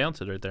pretty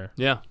talented right there.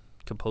 Yeah.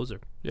 Composer.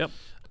 Yep.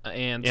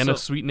 And a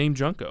sweet name,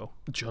 Junko.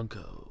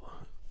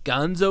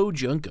 Gonzo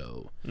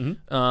Junko.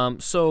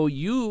 So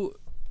you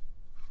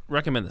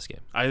recommend this game?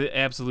 I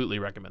absolutely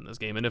recommend this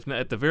game, and if not,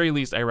 at the very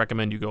least, I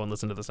recommend you go and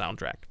listen to the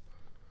soundtrack,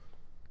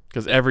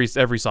 because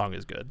every song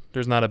is good.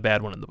 There's not a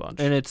bad one in the bunch.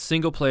 And it's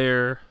single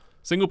player.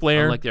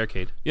 Unlike the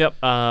arcade. Yep.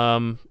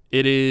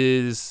 It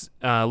is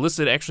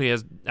listed actually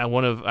as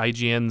one of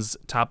IGN's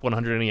top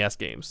 100 NES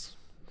games,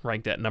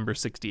 ranked at number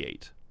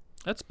 68.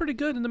 That's pretty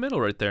good in the middle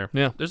right there.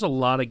 Yeah. There's a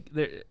lot of...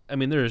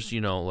 there's,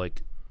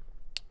 like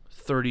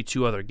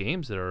 32 other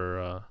games that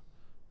are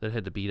that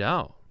had to beat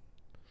out.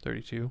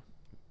 32?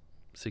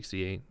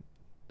 68.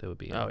 That would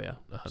be... Oh, yeah.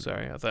 100.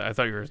 Sorry. I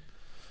thought you were...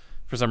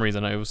 For some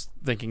reason, I was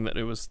thinking that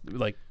it was,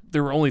 like,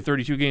 there were only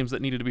 32 games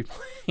that needed to be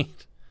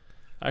played.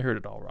 I heard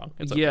it all wrong.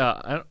 It's okay.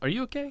 Yeah. Are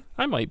you okay?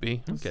 I might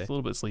be. Okay. It's a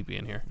little bit sleepy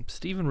in here.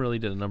 Steven really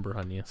did a number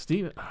on you.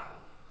 Steven...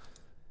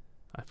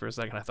 For a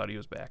second, I thought he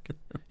was back.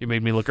 You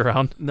made me look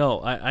around.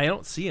 No, I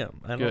don't see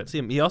him. I don't Good. see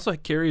him. He also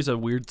carries a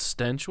weird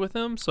stench with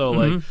him, so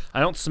like I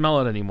don't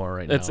smell it anymore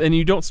right now. And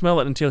you don't smell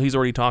it until he's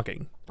already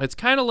talking. It's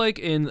kind of like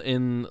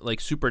in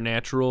like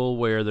Supernatural,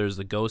 where there's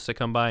the ghosts that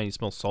come by and you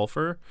smell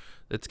sulfur.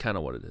 That's kind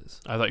of what it is.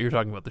 I thought you were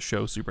talking about the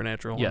show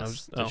Supernatural.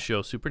 Yes, the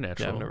show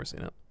Supernatural. Yeah, I've never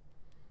seen it.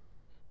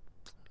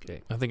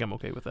 Okay, I think I'm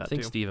okay with that. I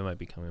think too. Steven might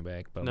be coming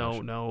back, but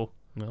No.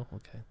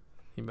 Okay,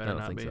 He better I don't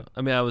not think be. so.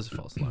 I mean, I was a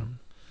false alarm.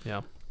 Yeah.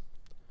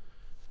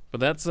 But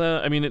that's,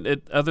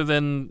 it other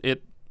than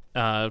it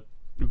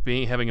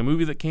having a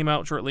movie that came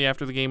out shortly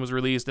after the game was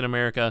released in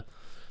America,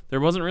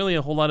 there wasn't really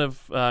a whole lot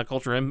of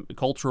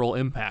cultural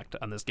impact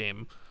on this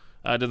game.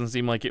 It doesn't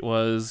seem like it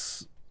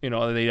was,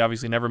 they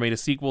obviously never made a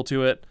sequel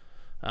to it.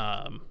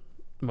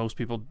 Most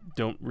people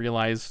don't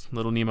realize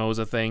Little Nemo is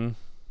a thing,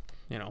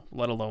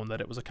 let alone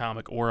that it was a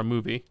comic or a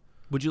movie.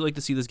 Would you like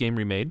to see this game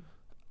remade?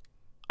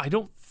 I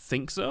don't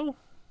think so.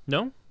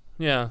 No?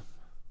 Yeah.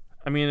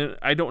 I mean,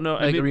 I don't know.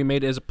 Like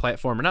remade as a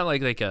platformer, not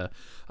like a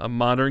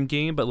modern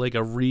game, but like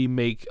a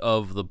remake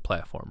of the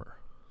platformer.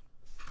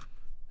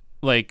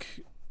 Like,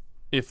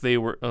 if they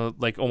were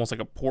like almost like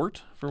a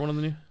port for one of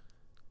the new.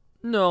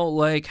 No,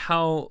 like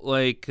how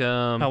I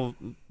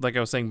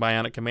was saying,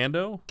 Bionic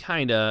Commando.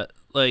 Kinda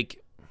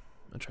like,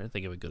 I'm trying to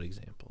think of a good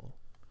example.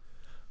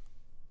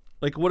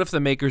 Like, what if the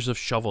makers of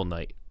Shovel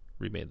Knight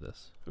remade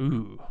this?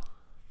 Ooh,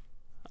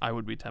 I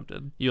would be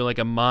tempted. Like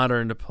a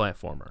modern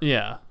platformer.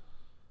 Yeah.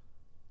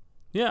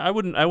 Yeah, I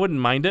wouldn't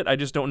mind it. I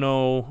just don't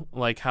know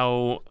like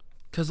how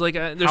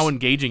how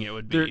engaging it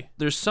would be.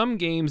 There's some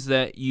games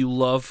that you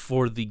love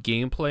for the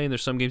gameplay, and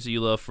there's some games that you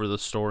love for the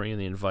story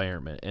and the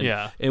environment.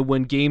 And, and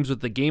when games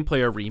with the gameplay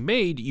are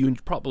remade, you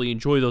probably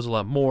enjoy those a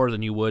lot more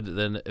than you would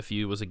than if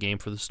it was a game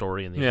for the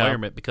story and the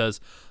environment,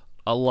 because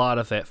a lot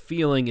of that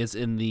feeling is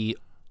in the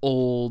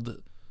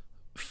old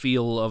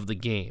feel of the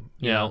game.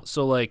 You know?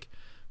 So like,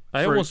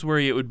 I almost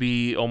worry it would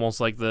be almost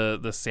like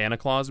the Santa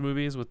Claus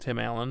movies with Tim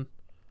Allen.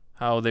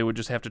 How they would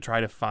just have to try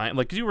to find...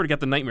 Like, because you were to get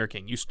the Nightmare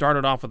King. You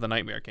started off with the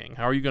Nightmare King.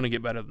 How are you going to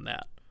get better than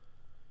that?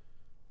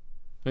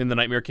 I mean, the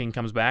Nightmare King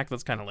comes back.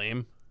 That's kind of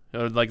lame.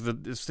 Like,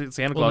 the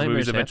Santa Claus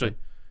movies eventually...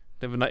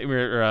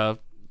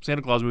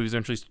 Santa Claus movies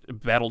eventually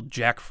battled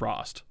Jack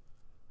Frost.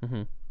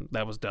 Mm-hmm.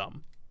 That was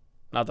dumb.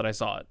 Not that I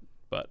saw it,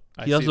 but...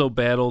 He also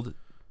battled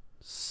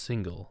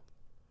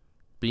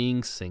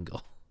being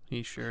single.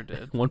 He sure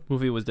did. One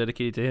movie was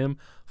dedicated to him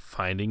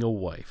finding a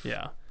wife.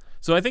 Yeah.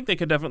 So I think they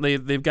could definitely...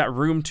 They've got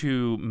room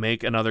to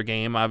make another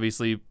game.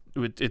 Obviously,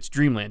 it's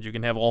Dreamland. You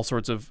can have all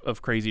sorts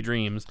of crazy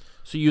dreams.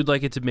 So you'd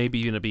like it to maybe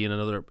even be in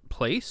another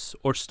place,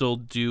 or still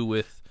do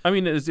with? I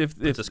mean, if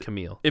Princess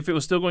Camille. If it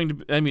was still going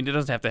to, I mean, it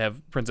doesn't have to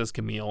have Princess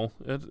Camille.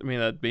 I mean,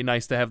 that'd be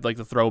nice to have like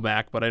the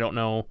throwback, but I don't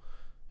know,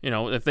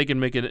 if they can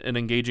make it an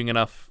engaging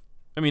enough.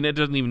 I mean, it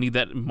doesn't even need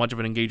that much of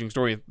an engaging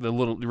story. The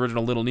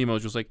original Little Nemo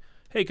is just like,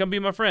 hey, come be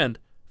my friend,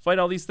 fight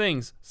all these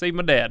things, save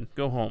my dad,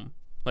 go home.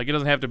 Like, it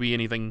doesn't have to be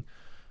anything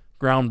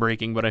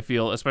groundbreaking, but I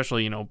feel,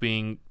 especially,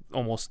 being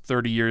almost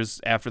 30 years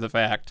after the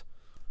fact,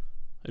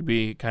 it'd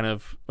be kind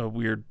of a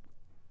weird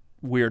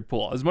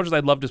pull. As much as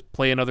I'd love to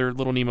play another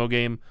Little Nemo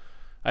game,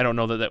 I don't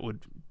know that would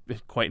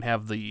quite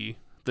have the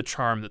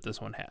charm that this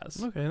one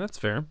has. Okay, that's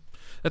fair.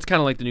 That's kind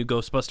of like the new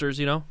Ghostbusters,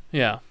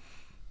 Yeah.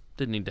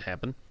 Didn't need to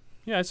happen.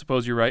 Yeah, I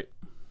suppose you're right.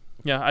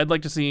 Yeah, I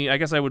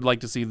guess I would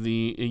like to see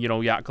the,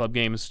 Yacht Club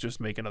games just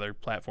make another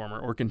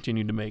platformer or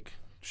continue to make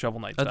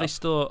Shovel Knight stuff. Are they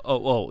still?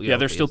 Oh, yeah.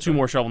 There's still 2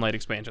 more Shovel Knight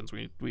expansions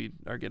we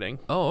are getting.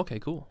 Oh, okay,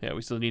 cool. Yeah,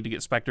 we still need to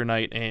get Spectre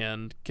Knight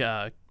and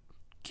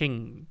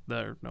King.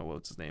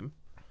 What's his name?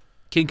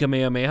 King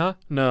Kamehameha?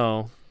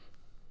 No,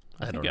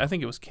 I don't know. I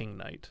think it was King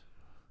Knight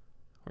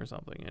or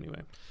something.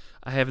 Anyway,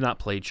 I have not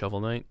played Shovel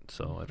Knight,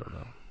 so I don't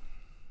know.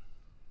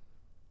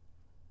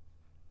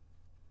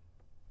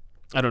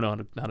 I don't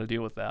know how to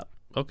deal with that.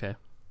 Okay,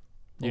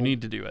 You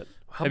need to do it.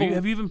 How Have you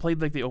about- even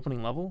played like the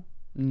opening level?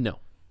 no.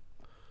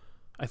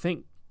 I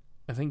think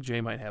Jay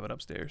might have it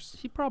upstairs.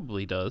 He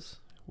probably does.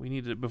 We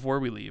need to, before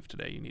we leave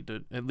today, you need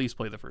to at least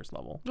play the first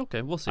level.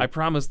 Okay, we'll see. I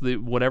promise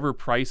that whatever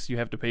price you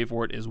have to pay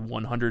for it is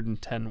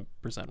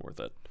 110% worth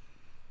it.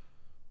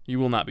 You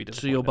will not be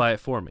disappointed. So you'll buy it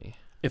for me?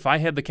 If I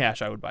had the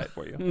cash, I would buy it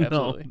for you.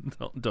 Absolutely.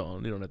 No,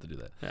 don't. You don't have to do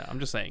that. Yeah, I'm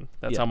just saying.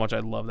 That's Yeah. how much I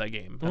love that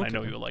game, and I know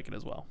Okay. you will like it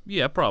as well.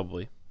 Yeah,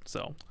 probably.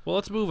 So, Well,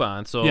 let's move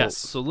on. So, Yes.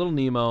 so Little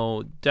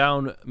Nemo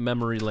down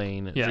memory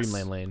lane, Yes.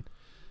 Dreamland lane.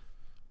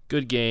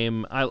 Good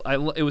game.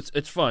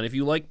 It's fun. If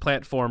you like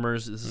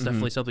platformers, this is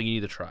definitely something you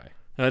need to try.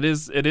 it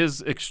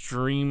is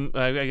extreme.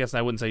 I guess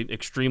I wouldn't say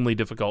extremely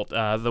difficult.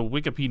 The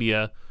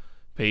Wikipedia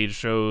page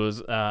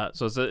shows,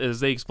 as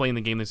they explain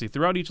the game, they say,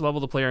 throughout each level,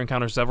 the player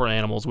encounters several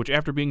animals, which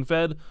after being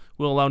fed,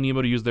 will allow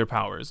Nemo to use their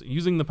powers.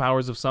 Using the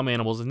powers of some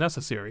animals is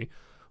necessary,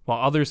 while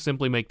others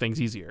simply make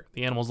things easier.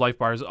 The animal's life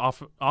bars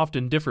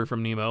often differ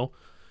from Nemo,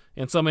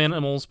 and some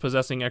animals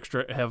possess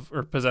extra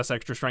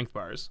strength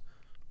bars.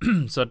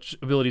 Such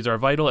abilities are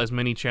vital, as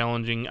many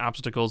challenging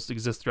obstacles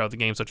exist throughout the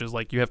game, such as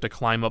like you have to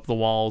climb up the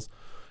walls,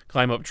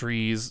 climb up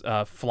trees,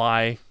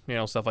 fly,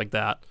 stuff like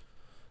that.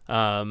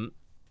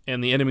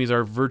 And the enemies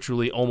are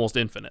virtually almost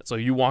infinite. So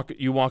you walk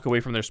away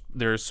from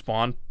their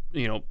spawn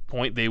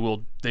point, they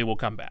will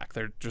come back.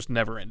 They're just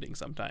never ending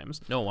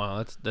sometimes. Oh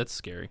wow, that's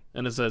scary.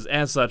 And it says,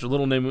 as such,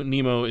 Little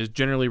Nemo is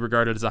generally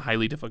regarded as a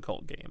highly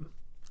difficult game.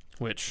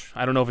 Which,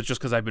 I don't know if it's just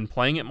because I've been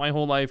playing it my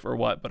whole life or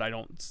what, but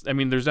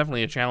there's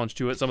definitely a challenge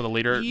to it. Some of the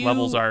later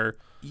levels are...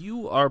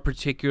 You are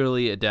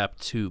particularly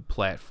adept to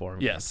platform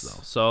Yes. games,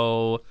 though.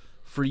 So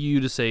for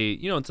you to say,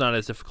 it's not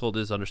as difficult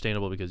is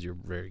understandable because you're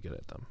very good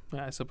at them.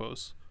 Yeah, I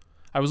suppose.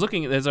 I was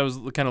looking, as I was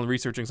kind of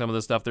researching some of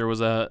this stuff, there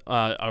was a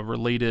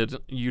related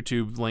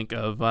YouTube link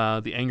of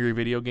the Angry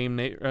Video Game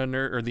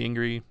Nerd, or the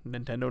Angry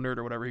Nintendo Nerd,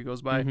 or whatever he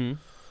goes by,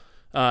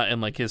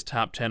 and like his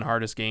top 10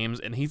 hardest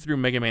games, and he threw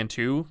Mega Man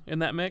 2 in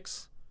that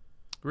mix.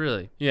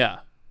 Really? Yeah.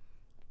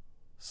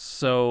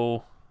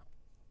 So,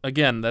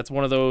 again, that's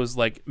one of those,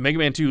 like, Mega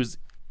Man 2 is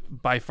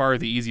by far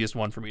the easiest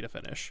one for me to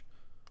finish.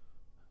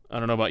 I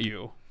don't know about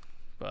you,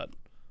 but...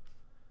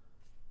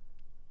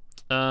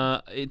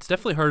 It's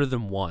definitely harder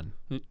than 1.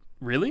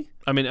 Really?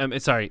 I mean, I'm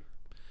sorry.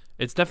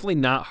 It's definitely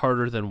not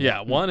harder than 1.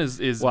 Yeah, 1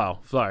 is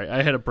Wow, sorry.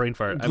 I had a brain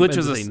fart. I meant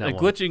to say not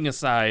 1. glitching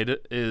aside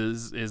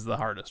is the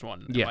hardest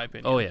one, in my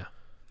opinion. Oh, yeah.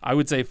 I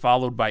would say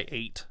followed by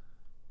 8.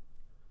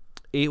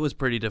 8 was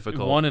pretty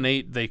difficult. 1 and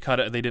 8, they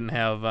cut it. They didn't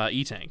have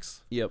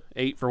E-tanks. Yep.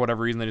 8, for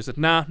whatever reason, they just said,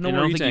 nah, no And more I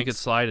don't E-tanks. think you could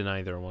slide in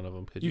either one of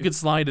them, could you? You could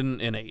slide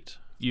in 8.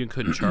 You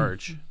couldn't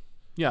charge.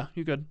 Yeah,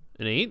 you could.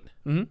 An 8?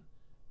 Mm-hmm.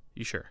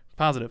 You sure?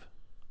 Positive.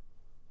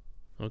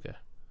 Okay.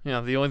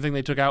 Yeah, the only thing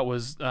they took out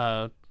was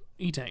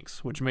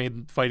E-tanks, which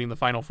made fighting the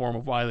final form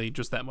of Wily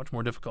just that much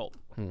more difficult.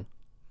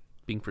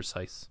 Being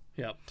precise.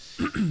 Yep.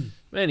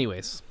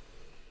 Anyways.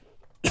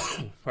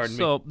 Pardon me.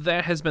 So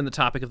that has been the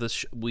topic of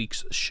this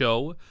week's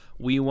show.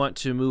 We want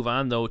to move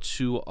on, though,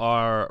 to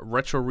our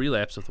Retro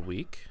Relapse of the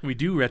week. We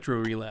do Retro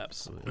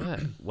Relapse.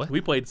 What? We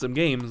played some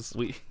games.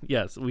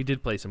 Yes, we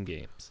did play some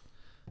games.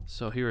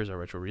 So here is our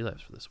Retro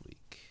Relapse for this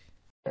week.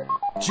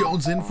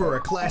 Jonesing for a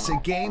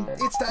classic game?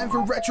 It's time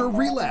for Retro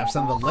Relapse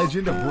on the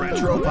Legend of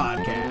Retro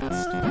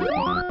podcast.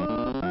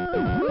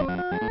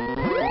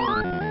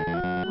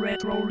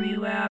 Retro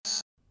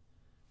Relapse.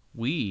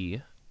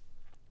 We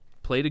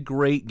played a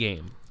great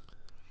game.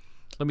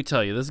 Let me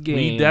tell you, this game...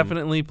 We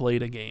definitely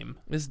played a game.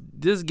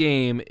 This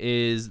game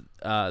is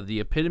the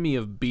epitome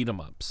of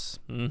beat-em-ups.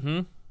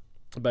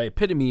 Mm-hmm. By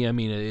epitome, I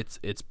mean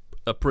it's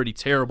a pretty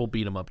terrible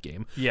beat-em-up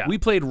game. Yeah. We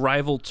played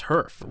Rival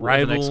Turf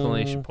with an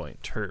exclamation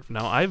point. Turf.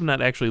 Now, I've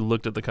not actually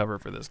looked at the cover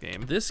for this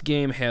game. This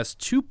game has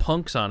 2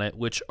 punks on it,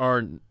 which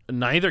are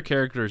neither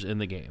characters in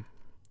the game.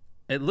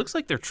 It looks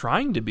like they're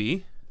trying to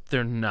be.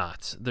 They're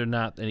not. They're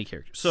not any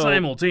characters. So,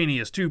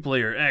 Simultaneous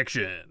 2-player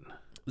action.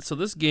 so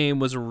this game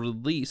was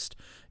released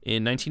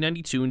in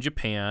 1992 in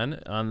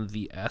Japan on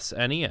the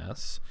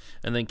SNES,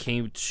 and then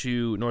came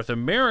to North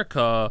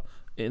America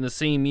in the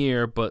same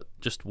year, but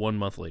just 1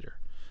 month later.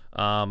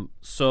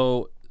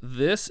 So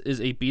this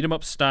is a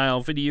beat-em-up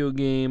style video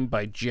game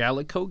by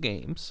Jalico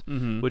Games,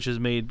 which has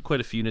made quite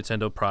a few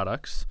Nintendo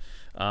products.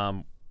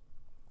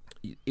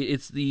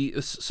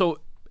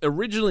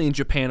 Originally in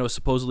Japan, it was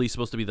supposedly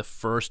supposed to be the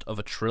first of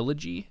a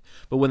trilogy,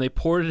 but when they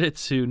ported it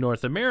to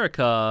North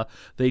America,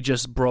 they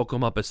just broke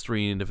them up as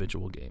 3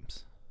 individual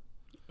games.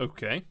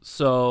 Okay.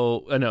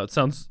 So I know it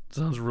sounds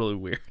really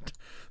weird.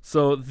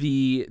 So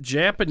the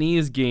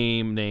Japanese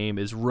game name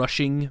is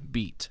Rushing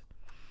Beat.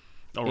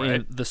 All right.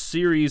 And the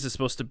series is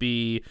supposed to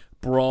be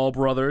Brawl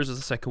Brothers is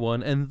the second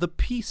one, and The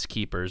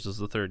Peacekeepers is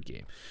the third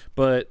game.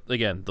 But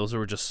again, those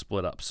were just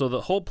split up. So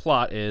the whole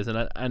plot is,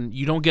 and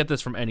you don't get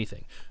this from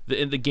anything.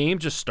 The game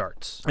just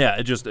starts. Yeah,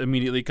 it just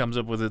immediately comes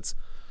up with its,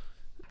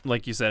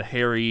 like you said,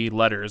 hairy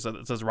letters.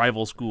 It says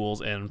rival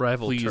schools and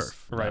Rival please,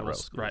 Turf, not rival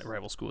Schools.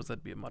 rival schools.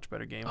 That'd be a much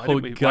better game. Oh,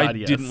 God, why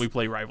didn't we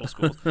play rival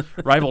schools?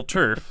 Rival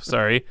turf.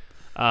 Sorry.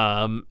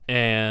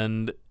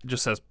 And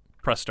just says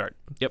press start.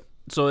 Yep.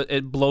 So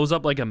it blows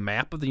up like a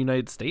map of the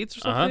United States or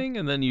something,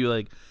 and then you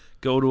like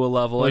go to a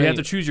level. Well, and you have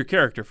to choose your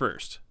character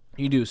first.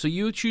 You do. So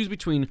you choose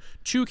between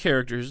 2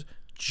 characters: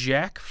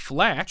 Jack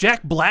Flack.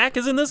 Jack Black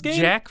is in this game.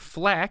 Jack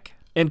Flack.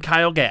 And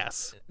Kyle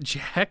Gass.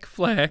 Jack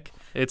Flack.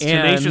 It's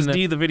Tenacious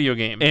D, the video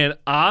game. And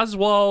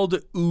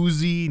Oswald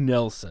Uzi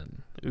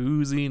Nelson.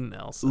 Uzi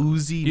Nelson. Uzi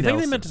Nelson. You think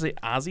they meant to say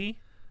Ozzy?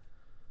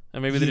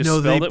 And maybe they just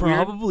they spelled it weird?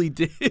 probably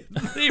did.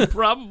 They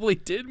probably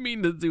did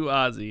mean to do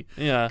Ozzy.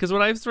 Yeah. Because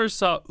when I first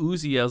saw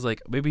Uzi, I was like,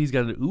 maybe he's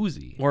got an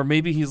Uzi. Or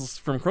maybe he's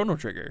from Chrono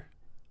Trigger.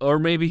 Or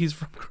maybe he's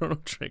from Chrono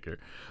Trigger.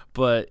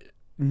 But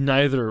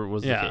neither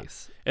was the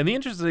case. And the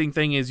interesting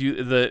thing is,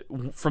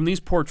 from these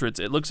portraits,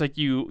 it looks like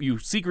you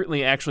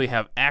secretly actually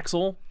have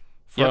Axel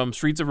from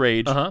Streets of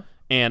Rage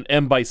and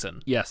M.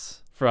 Bison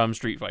Yes. from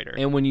Street Fighter.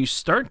 And when you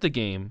start the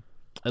game,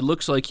 it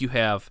looks like you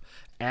have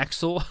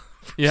Axel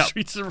from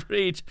Streets of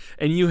Rage,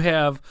 and you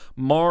have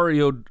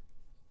Mario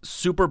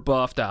super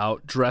buffed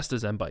out, dressed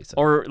as M. Bison.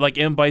 Or like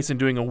M. Bison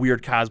doing a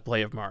weird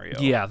cosplay of Mario.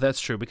 Yeah, that's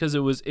true, because it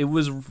was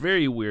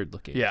very weird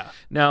looking. Yeah.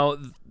 Now,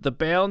 the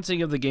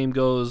balancing of the game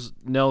goes,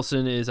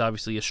 Nelson is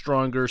obviously a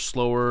stronger,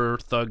 slower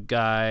thug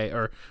guy,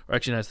 or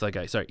actually not a thug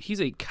guy, sorry. He's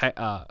a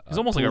he's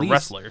almost like a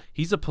wrestler.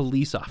 He's a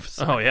police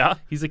officer. Oh, yeah?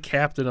 He's a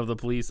captain of the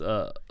police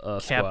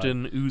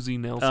Captain squad. Uzi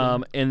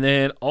Nelson. And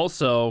then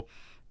also,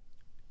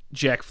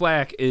 Jack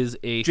Flack is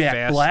a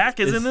Jack Black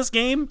is in this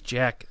game?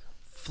 Jack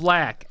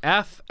Flack,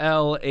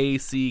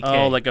 F-L-A-C-K.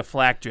 Oh, like a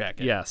flak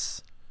jacket.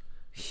 Yes.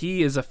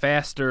 He is a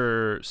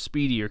faster,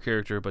 speedier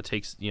character, but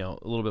takes, a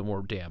little bit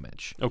more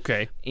damage.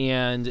 Okay.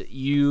 And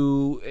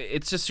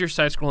it's just your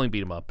side-scrolling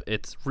beat 'em up.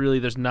 It's really,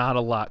 there's not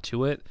a lot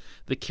to it.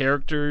 The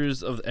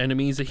characters of the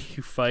enemies that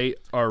you fight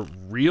are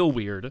real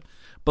weird.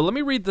 But let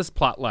me read this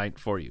plot line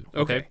for you.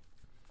 Okay.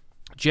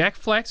 Jack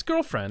Flack's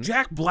girlfriend.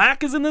 Jack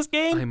Black is in this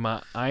game?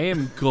 I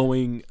am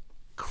going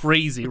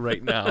crazy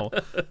right now.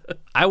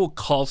 I will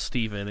call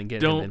Steven and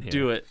get him in here. Don't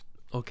do it.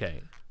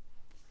 Okay.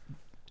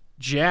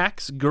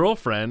 Jack's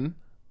girlfriend,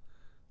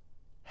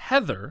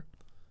 Heather,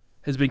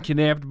 has been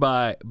kidnapped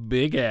by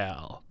Big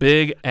Al.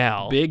 Big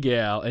Al. Big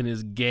Al and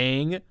his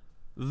gang,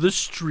 the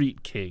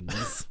Street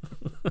Kings.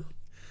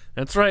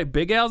 That's right.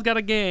 Big Al's got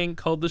a gang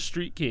called the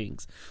Street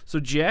Kings. So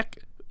Jack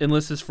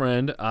enlists his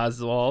friend,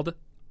 Oswald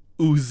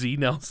Uzi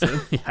Nelson.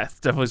 Yeah, it's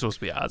definitely supposed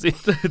to be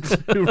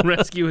Ozzy. to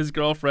rescue his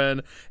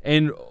girlfriend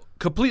and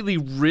completely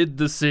rid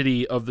the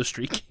city of the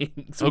Street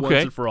Kings once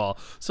and for all.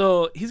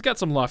 So he's got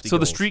some lofty goals.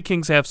 the Street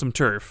Kings have some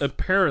turf.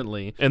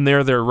 Apparently. And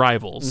they're their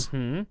rivals.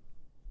 Mm-hmm.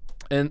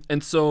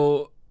 And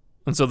so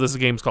this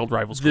game's called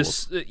Rival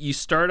Schools. You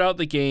start out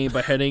the game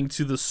by heading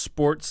to the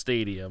sports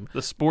stadium.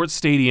 The sports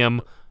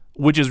stadium,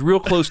 which is real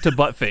close to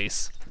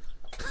Buttface.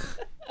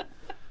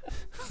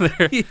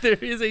 There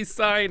is a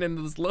sign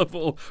in this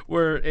level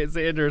where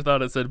Xander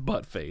thought it said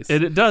Buttface.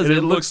 It does. And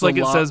it looks like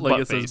it says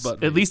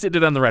Buttface. At least it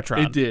did on the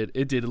Retron. It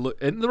did.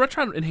 And the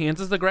Retron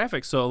enhances the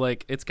graphics, so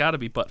it's got to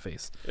be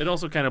Buttface. It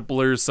also kind of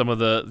blurs some of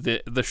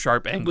the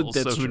sharp angles.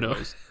 That's so who true.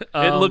 knows?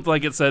 It looked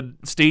like it said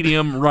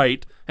Stadium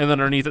right, and then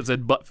underneath it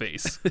said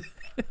Buttface.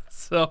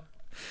 So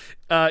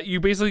you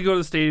basically go to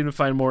the stadium to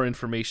find more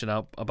information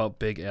out about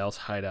Big Al's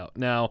hideout.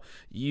 Now,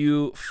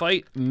 you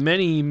fight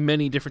many,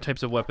 many different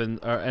types of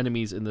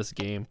enemies in this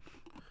game.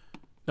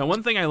 Now,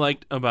 one thing I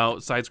liked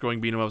about side-scrolling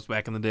beat-em-ups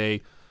back in the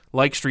day,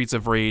 like Streets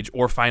of Rage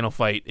or Final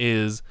Fight,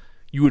 is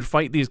you would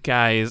fight these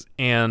guys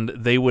and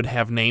they would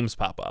have names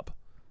pop up.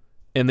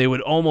 And they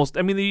would almost...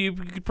 I mean, you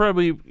could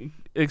probably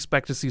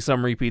expect to see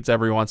some repeats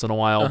every once in a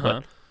while,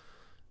 but,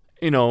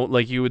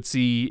 like you would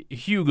see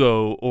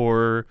Hugo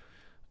or...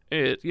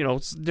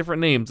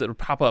 different names that would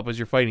pop up as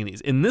you're fighting these.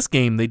 In this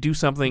game, they do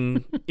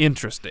something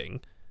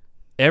interesting.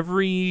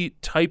 Every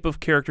type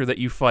of character that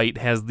you fight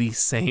has the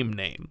same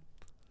name.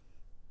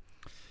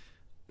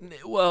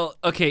 Well,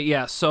 okay,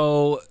 yeah.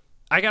 So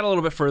I got a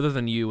little bit further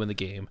than you in the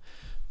game.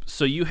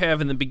 So you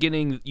have in the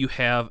beginning, you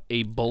have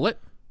a bullet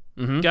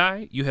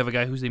guy. You have a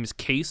guy whose name is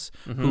Case,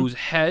 whose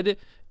head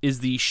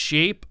is the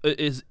shape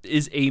is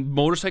a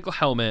motorcycle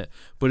helmet,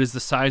 but is the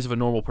size of a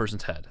normal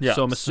person's head. Yeah,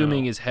 so I'm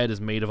assuming his head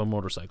is made of a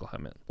motorcycle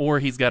helmet. Or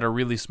he's got a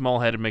really small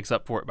head and makes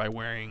up for it by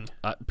wearing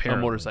a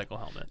motorcycle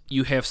helmet.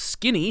 You have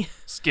Skinny,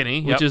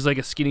 which is like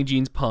a skinny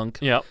jeans punk.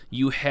 Yep.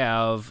 You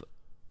have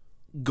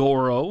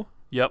Goro.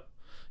 Yep.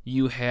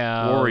 You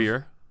have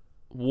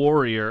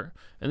Warrior.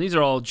 And these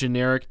are all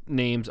generic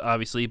names,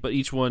 obviously, but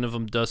each one of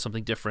them does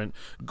something different.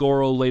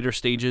 Goro, later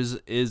stages,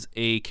 is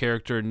a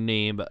character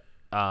named,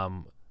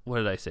 what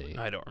did I say?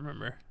 I don't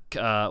remember.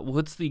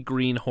 What's the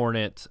Green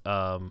Hornet?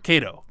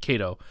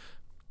 Kato.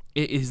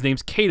 His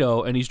name's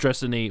Kato, and he's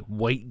dressed in a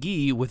white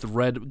gi with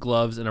red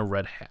gloves and a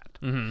red hat.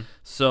 Mm-hmm.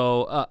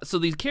 So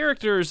these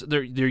characters,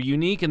 they're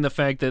unique in the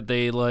fact that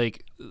they,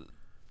 like,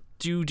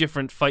 do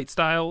different fight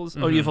styles.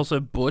 Mm-hmm. Oh, you've also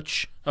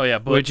Butch. Oh, yeah,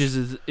 Butch. Which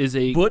is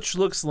a... Butch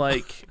looks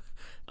like...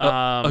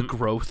 a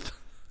growth.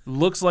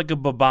 Looks like a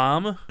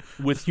babam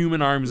with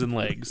human arms and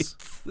legs.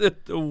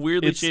 It's a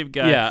weirdly shaped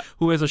guy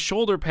who has a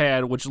shoulder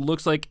pad which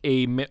looks like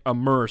a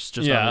merce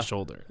just on his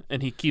shoulder.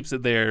 And he keeps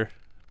it there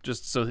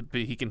just so that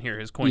he can hear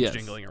his coins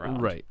jingling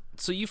around. Right.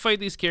 So you fight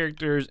these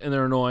characters and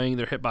they're annoying.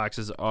 Their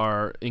hitboxes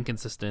are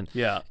inconsistent.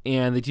 Yeah.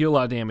 And they deal a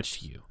lot of damage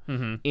to you.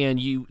 Mm-hmm. And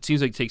it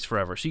seems like it takes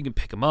forever. So you can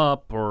pick them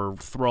up or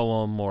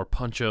throw them or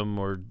punch them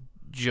or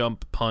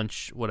jump,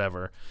 punch,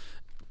 whatever.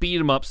 Beat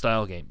 'em up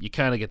style game. You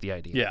kind of get the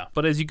idea. Yeah.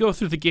 But as you go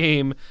through the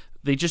game,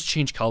 they just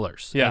change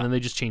colors. Yeah. And then they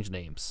just change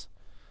names.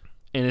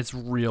 And it's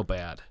real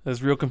bad.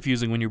 It's real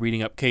confusing when you're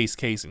reading up case.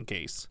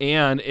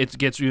 And it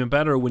gets even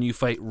better when you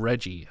fight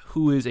Reggie,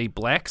 who is a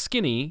black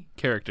skinny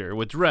character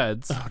with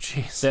dreads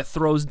that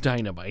throws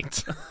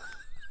dynamite.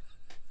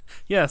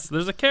 Yes,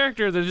 there's a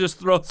character that just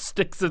throws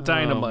sticks of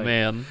dynamite. Oh,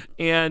 man.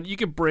 And you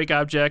can break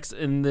objects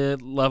in the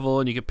level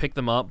and you can pick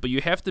them up, but you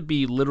have to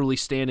be literally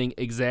standing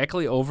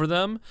exactly over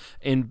them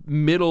in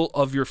middle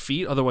of your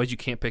feet, otherwise you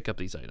can't pick up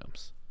these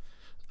items.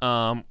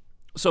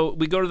 So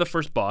we go to the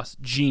first boss,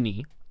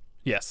 Genie.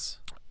 Yes.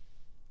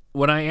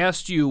 When I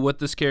asked you what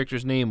this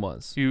character's name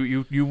was,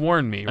 you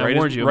warned me. I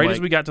warned you. Right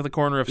as we got to the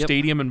corner of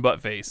Stadium and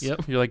Buttface.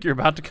 Yep. You're like, you're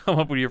about to come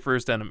up with your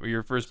first enemy,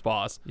 your first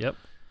boss. Yep.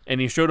 And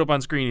he showed up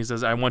on screen. He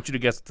says, "I want you to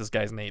guess what this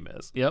guy's name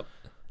is." Yep.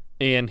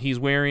 And he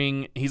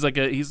seems like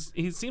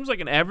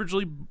an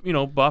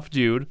averagely buff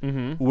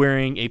dude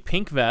wearing a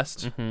pink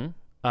vest,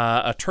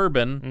 a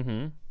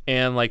turban,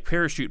 and like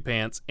parachute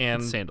pants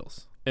and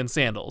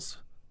sandals.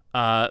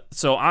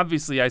 So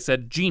obviously I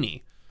said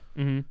Genie.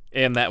 Mm-hmm.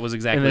 And that was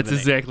exactly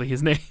exactly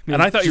his name. And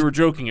I thought you were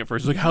joking at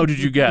first. Like, how did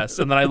you guess?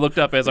 And then I looked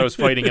up as I was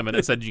fighting him, and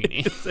it said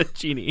Genie. It said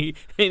Genie,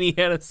 and he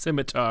had a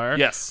scimitar.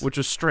 Yes, which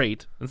was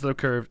straight instead of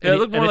curved. Yeah, it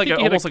looked more like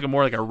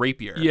more like a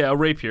rapier. Yeah, a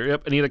rapier.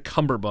 Yep, and he had a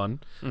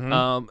cummerbund.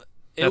 Mm-hmm.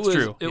 That's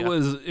true.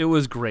 It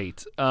was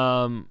great.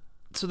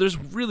 So there's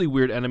really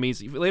weird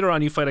enemies. Later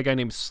on, you fight a guy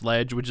named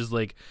Sledge, which is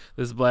like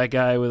this black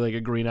guy with like a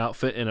green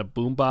outfit and a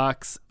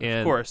boombox, and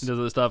of course, does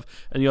other stuff.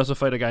 And you also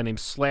fight a guy named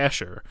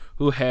Slasher,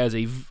 who has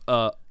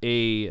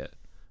a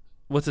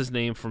what's his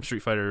name from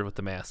Street Fighter with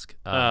the mask?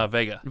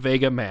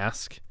 Vega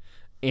mask.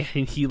 And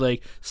he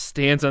like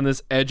stands on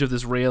this edge of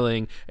this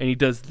railing, and he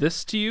does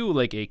this to you,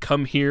 like a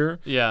come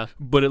here. Yeah.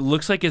 But it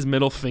looks like his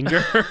middle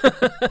finger,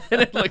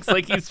 and it looks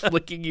like he's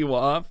flicking you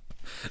off.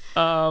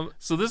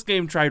 So this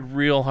game tried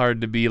real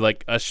hard to be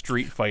like a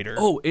Street Fighter.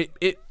 Oh,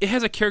 it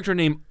has a character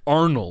named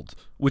Arnold,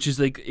 which is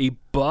like a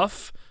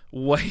buff,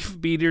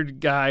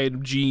 wife-beatered guy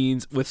in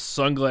jeans with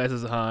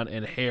sunglasses on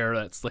and hair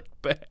that's like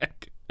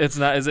back. It's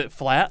not. Is it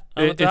flat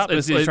on the top?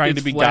 Is he trying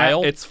to be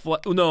guile? It's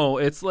flat. No,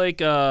 it's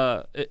like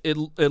it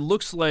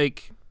looks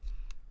like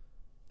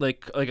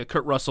a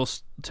Kurt Russell,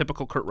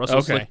 typical Kurt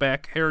Russell slick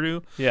back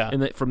hairdo. Yeah,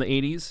 from the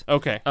 80s.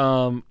 Okay.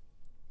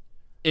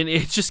 And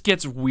it just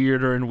gets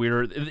weirder and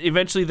weirder.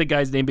 Eventually, the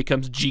guy's name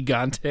becomes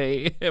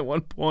Gigante at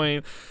one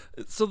point.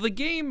 So the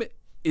game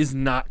is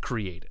not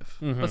creative.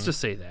 Mm-hmm. Let's just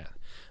say that.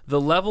 The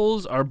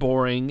levels are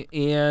boring,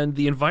 and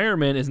the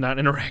environment is not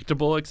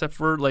interactable except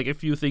for like a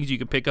few things you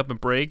can pick up and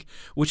break,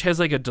 which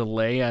has like a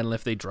delay on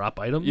if they drop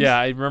items. Yeah,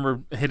 I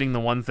remember hitting the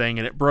one thing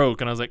and it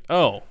broke, and I was like,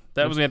 "Oh,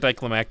 that was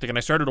anticlimactic." And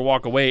I started to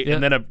walk away,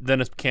 and then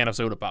a can of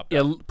soda popped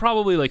up. Yeah,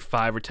 probably like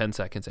 5 or 10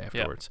 seconds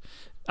afterwards.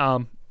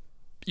 Yeah.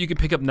 You can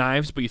pick up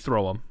knives, but you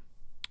throw them.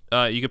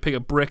 You can pick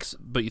up bricks,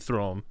 but you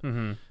throw them.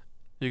 Mm-hmm.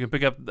 You can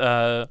pick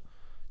up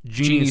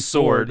Genie's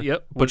sword,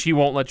 which he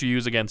won't let you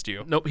use against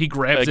you. Nope, he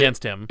grabs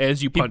against it him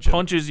as you punch him. He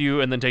punches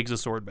you and then takes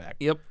his sword back.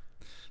 Yep.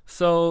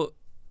 So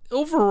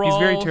overall, he's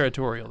very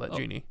territorial, that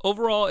Genie.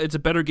 Overall, it's a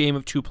better game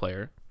of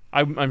 2-player.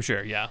 I'm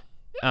sure, yeah.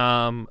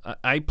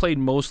 I played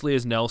mostly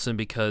as Nelson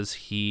because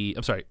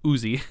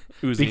Uzi,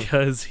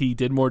 because he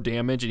did more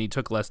damage and he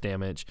took less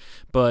damage.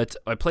 But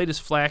I played as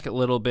Flack a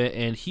little bit,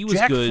 and he was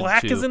good too. Jack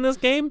Flack is in this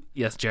game?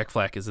 Yes, Jack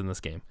Flack is in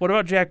this game. What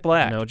about Jack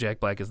Black? No, Jack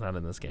Black is not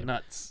in this game.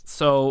 Nuts.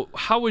 So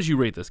how would you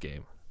rate this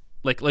game?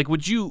 Like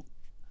would you?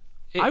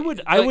 I would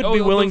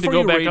be willing to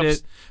go back up.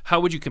 How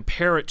would you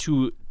compare it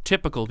to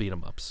typical beat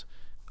 'em ups?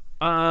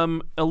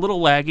 A little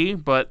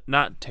laggy, but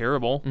not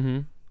terrible. Mm-hmm.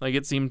 Like,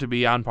 it seemed to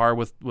be on par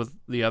with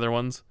the other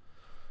ones.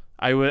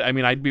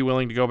 I'd be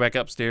willing to go back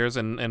upstairs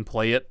and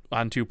play it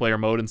on 2-player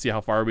mode and see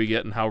how far we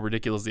get and how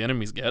ridiculous the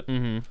enemies get.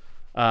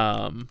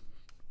 Mm-hmm.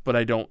 But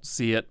I don't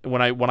see it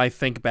when I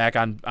think back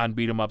on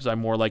beat 'em ups. I'm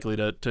more likely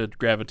to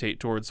gravitate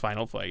towards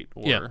Final Fight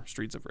or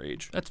Streets of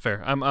Rage. That's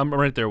fair. I'm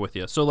right there with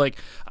you. So like,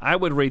 I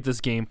would rate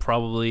this game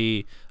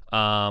probably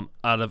out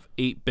of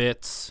 8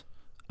 bits.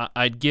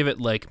 I'd give it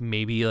like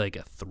maybe like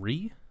a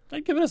 3.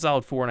 I'd give it a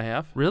solid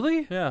 4.5.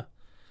 Really? Yeah.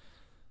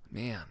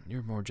 Man,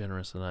 you're more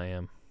generous than I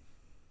am.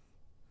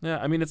 Yeah,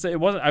 I mean, it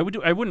wasn't. I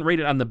wouldn't rate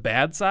it on the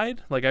bad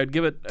side. Like, I'd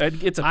give it.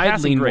 It's a I'd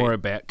passing lean grade. more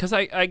at bad because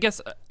I guess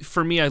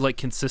for me I like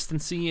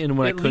consistency, and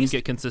when I couldn't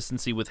get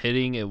consistency with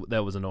hitting,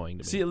 that was annoying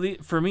to me. See,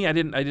 for me, I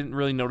didn't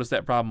really notice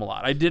that problem a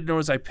lot. I did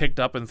notice I picked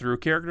up and threw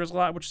characters a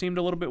lot, which seemed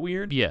a little bit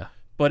weird. Yeah,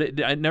 but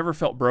it never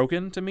felt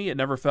broken to me. It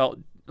never felt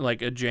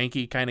like a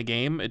janky kind of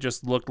game. It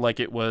just looked like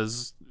it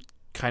was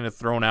kind of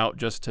thrown out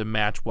just to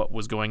match what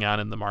was going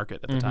on in the market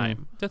at the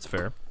time. That's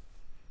fair.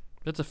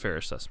 That's a fair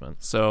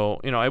assessment.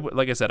 So,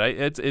 like I said,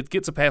 it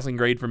gets a passing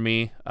grade from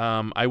me.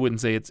 I wouldn't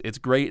say it's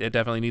great. It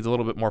definitely needs a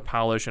little bit more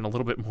polish and a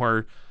little bit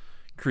more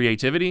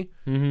creativity.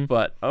 Mm-hmm.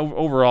 But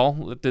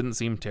overall, it didn't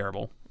seem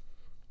terrible.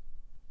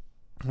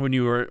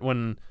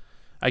 When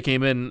I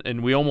came in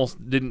and we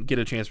almost didn't get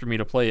a chance for me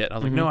to play it, I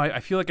was like, no, I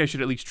feel like I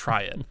should at least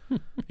try it.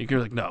 You're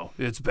like, no,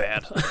 it's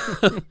bad.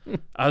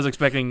 I was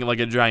expecting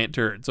like a giant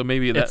turd. So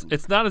maybe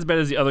it's not as bad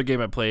as the other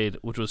game I played,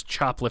 which was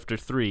Choplifter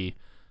 3.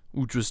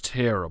 Which was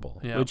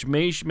terrible. Yeah. Which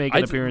may make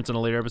an appearance in a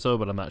later episode,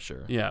 but I'm not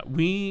sure. Yeah,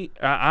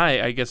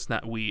 I guess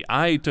not we.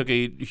 I took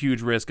a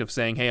huge risk of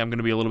saying, hey, I'm going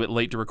to be a little bit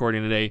late to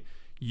recording today.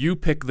 You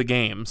pick the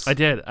games. I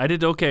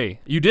did okay.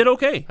 You did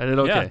okay. I did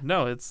okay. Yeah,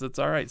 no, it's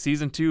all right.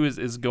 Season 2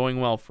 is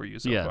going well for you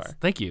so far.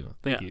 Thank you.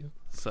 Thank you.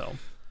 So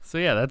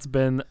yeah, that's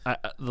been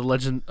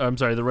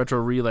the Retro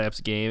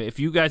Relapse game. If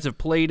you guys have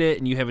played it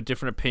and you have a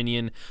different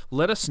opinion,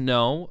 let us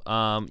know.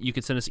 You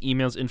can send us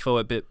emails,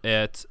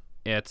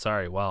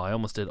 I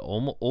almost did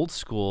old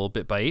school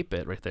bit by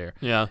 8-bit right there.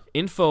 Yeah.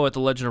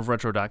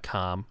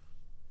 info@thelegendofretro.com.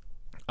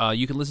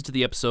 You can listen to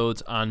the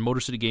episodes on Motor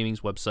City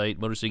Gaming's website,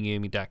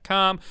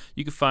 motorcitygaming.com.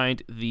 You can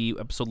find the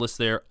episode list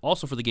there,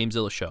 also for the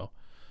Gamezilla show.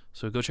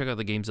 So go check out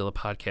the Gamezilla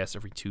podcast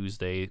every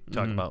Tuesday,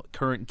 talking about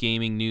current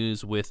gaming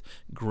news with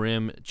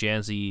Grim,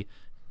 Jazzy,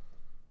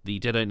 the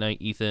Deadite Knight,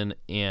 Ethan,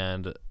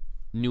 and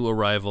new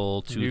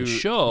arrival to the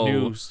show,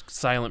 new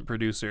silent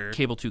producer,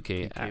 Cable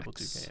 2KX. Cable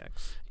 2KX.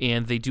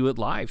 And they do it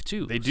live,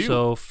 too. They do.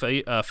 So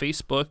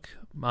Facebook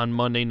on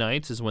Monday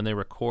nights is when they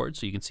record,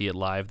 so you can see it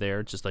live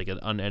there. It's just like an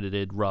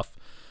unedited, rough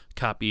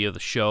copy of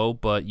the show,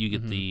 but you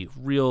get the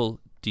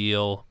real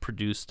deal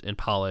produced and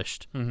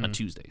polished on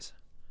Tuesdays.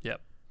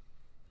 Yep.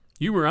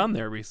 You were on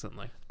there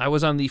recently. I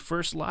was on the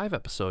first live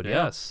episode,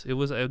 Yeah. Yes. It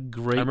was a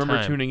great I remember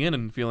time. tuning in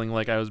and feeling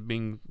like I was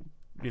being...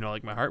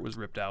 like my heart was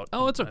ripped out.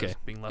 Oh, it's I was okay.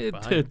 being left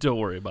behind. Don't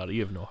worry about it.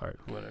 You have no heart.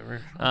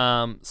 Whatever.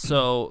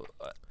 So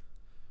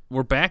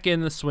we're back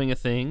in the swing of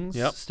things.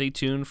 Yep. Stay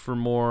tuned for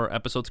more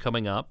episodes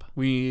coming up.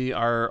 We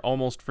are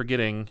almost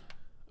forgetting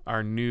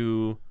our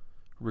new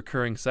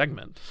recurring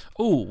segment.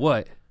 Oh,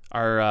 what?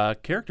 Our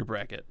character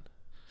bracket.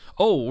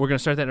 Oh, we're going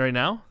to start that right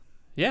now?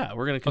 Yeah,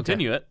 we're going to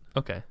continue it.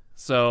 Okay.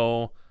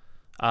 So,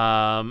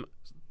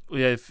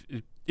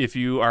 if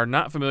you are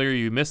not familiar,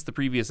 you missed the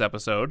previous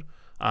episode.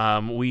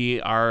 We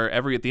are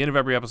at the end of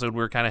every episode,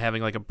 we're kind of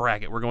having like a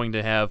bracket. We're going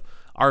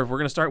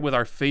to start with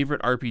our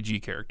favorite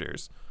RPG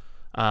characters,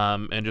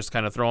 and just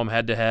kind of throw them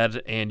head to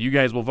head, and you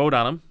guys will vote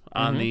on them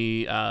on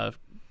the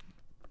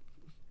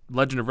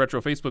Legend of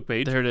Retro Facebook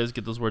page. There it is.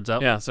 Get those words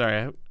out. Yeah,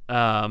 sorry.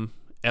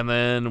 And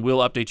then we'll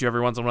update you every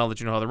once in a while, let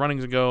you know how the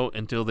runnings go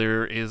until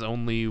there is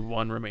only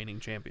one remaining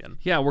champion.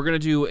 Yeah, we're going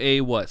to do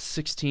a,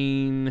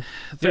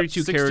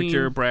 32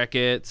 character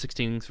bracket,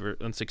 16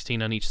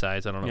 on each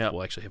side. I don't know if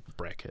we'll actually have a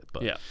bracket,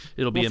 but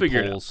it'll be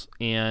in polls.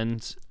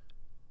 And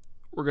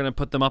we're going to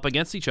put them up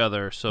against each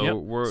other. So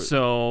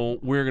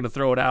we're going to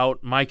throw it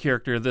out. My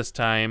character this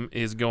time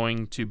is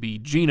going to be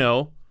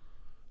Gino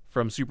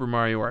from Super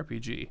Mario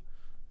RPG.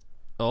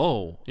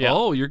 Oh, yeah.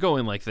 Oh, you're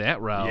going like that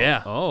route.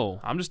 Yeah. Oh,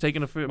 I'm just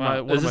taking is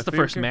this the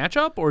first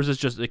matchup, or is this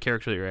just a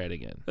character that you're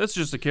adding in? That's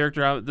just a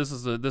character. This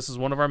is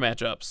one of our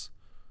matchups.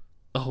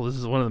 Oh, this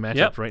is one of the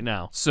matchups right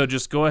now. So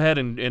just go ahead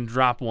and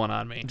drop one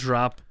on me.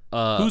 Drop. Who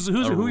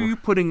are you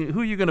putting?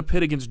 Who are you going to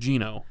pit against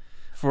Gino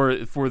for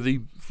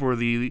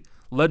the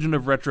Legend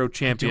of Retro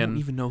champion? I don't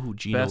even know who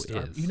Gino is.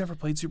 You never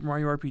played Super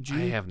Mario RPG?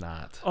 I have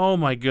not. Oh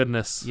my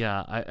goodness.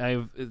 Yeah,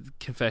 I've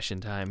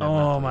confession time.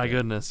 Oh my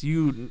goodness.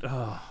 You.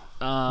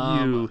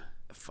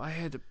 If I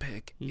had to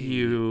pick a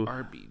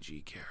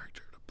RPG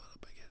character to put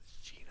up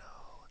against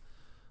Gino,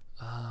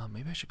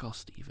 maybe I should call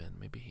Steven.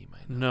 Maybe he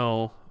might know.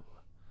 No.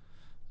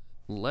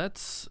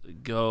 Let's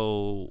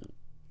go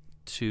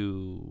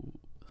to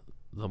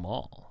the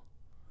mall.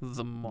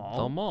 The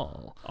mall? The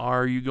mall.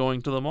 Are you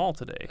going to the mall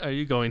today? Are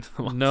you going to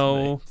the mall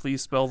No, today?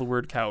 Please spell the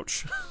word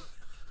couch.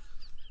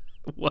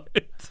 What?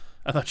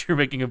 I thought you were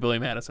making a Billy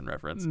Madison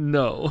reference.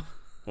 No.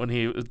 when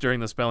he was during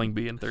the spelling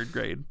bee in 3rd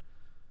grade,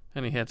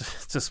 and he had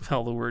to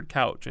spell the word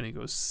couch, and he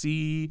goes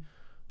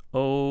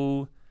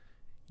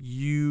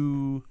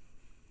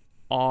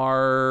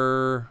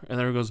COUR, and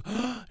then he goes,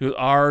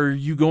 "Are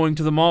you going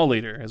to the mall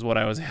later?" Is what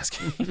I was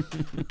asking.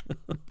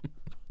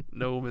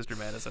 No, Mr.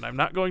 Madison, I'm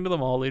not going to the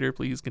mall later.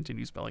 Please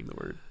continue spelling the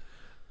word.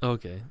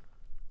 Okay.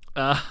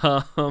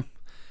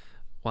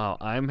 Wow,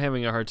 I'm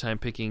having a hard time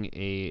picking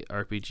a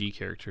RPG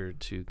character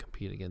to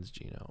compete against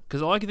Gino,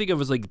 because all I can think of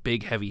is like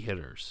big heavy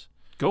hitters.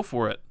 Go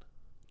for it.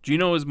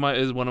 Gino is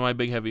one of my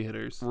big heavy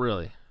hitters.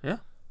 Really? Yeah.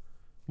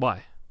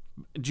 Why?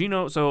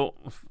 Gino. So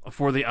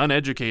for the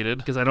uneducated,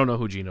 Because I don't know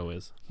who Gino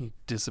is.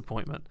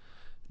 disappointment.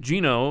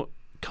 Gino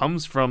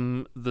comes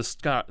from the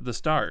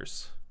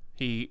stars.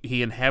 He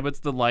inhabits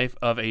the life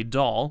of a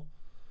doll,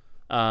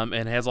 and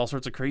has all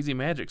sorts of crazy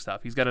magic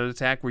stuff. He's got an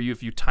attack where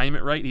if you time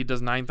it right, he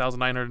does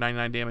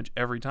 9,999 damage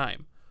every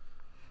time.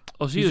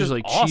 Oh, so He's he's just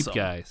like awesome. cheap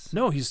guys.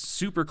 No, he's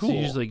super cool. So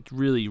he's like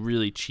really,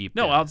 really cheap.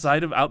 No, guys.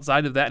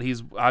 outside of that,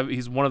 he's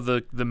one of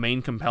the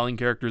main compelling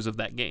characters of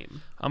that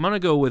game. I'm gonna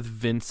go with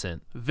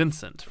Vincent.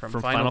 Vincent from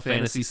From Final Final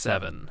Fantasy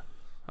Fantasy VII.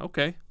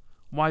 Okay,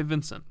 why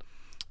Vincent?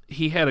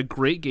 He had a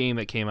great game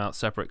that came out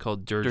separate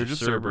called Dirge of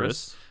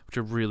Cerberus, which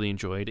I really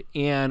enjoyed,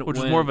 and Which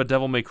was more of a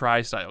Devil May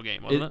Cry style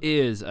game, wasn't It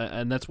is,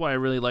 and that's why I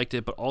really liked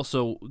it. But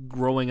also,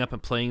 growing up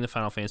and playing the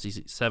Final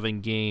Fantasy VII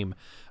game,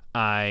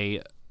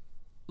 I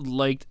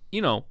liked.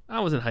 I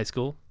was in high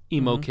school,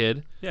 emo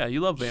kid. Yeah,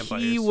 you love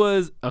vampires. He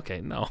was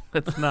no,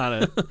 that's not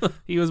it.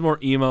 He was more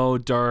emo,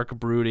 dark,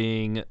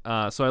 brooding.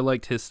 So I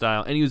liked his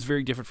style, and he was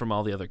very different from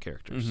all the other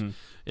characters.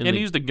 And he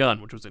used a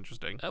gun, which was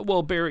interesting.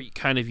 Well, Barry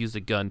kind of used a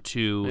gun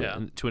too, Yeah.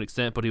 to an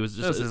extent, but he was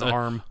just his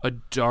arm. a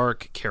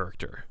dark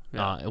character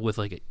with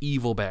like an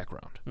evil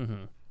background.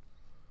 Mm-hmm.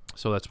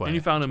 So that's why. And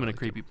you found him in a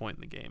creepy point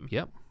in the game.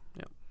 Yep.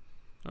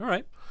 All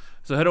right.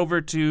 So head over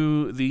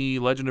to the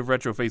Legend of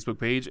Retro Facebook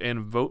page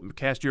and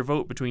cast your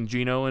vote between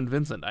Gino and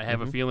Vincent. I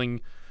have a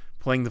feeling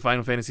playing the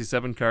Final Fantasy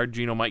VII card,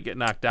 Gino might get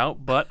knocked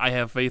out, but I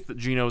have faith that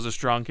Gino is a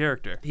strong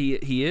character.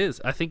 He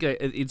is. I think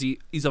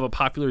he's of a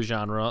popular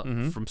genre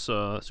from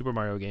Super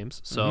Mario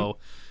games. So,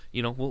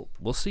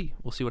 we'll see.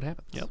 We'll see what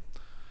happens. Yep.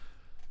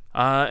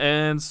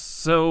 And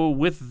so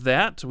with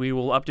that, we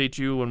will update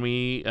you when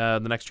we the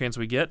next chance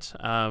we get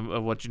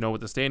of what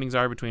what the standings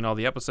are between all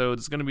the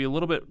episodes. It's going to be a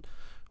little bit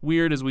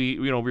weird as we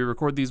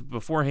record these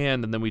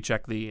beforehand and then we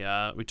check the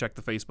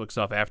Facebook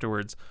stuff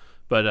afterwards.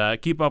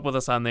 But keep up with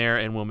us on there,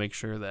 and we'll make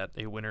sure that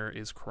a winner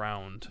is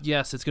crowned.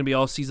 Yes, it's going to be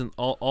all season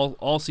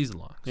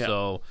long. Yeah.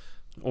 So,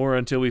 or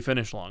until we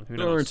finish long. Who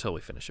knows? or until we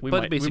finish it. We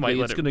But might basically,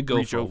 let it's it going to go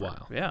reach for a over.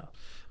 while.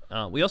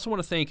 Yeah. We also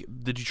want to thank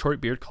the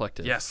Detroit Beard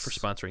Collective Yes. for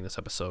sponsoring this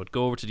episode.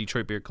 Go over to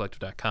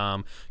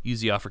DetroitBeardCollective.com,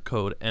 use the offer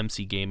code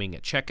MCGaming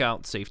at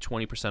checkout, save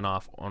 20%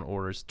 off on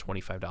orders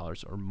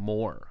 $25 or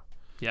more.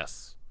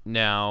 Yes.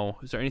 Now,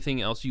 is there anything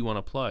else you want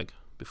to plug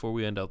before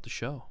we end out the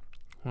show?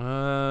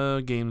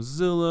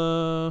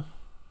 Gamezilla,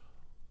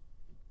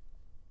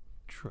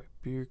 Detroit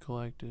Beer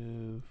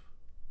Collective.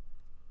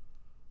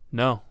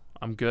 No,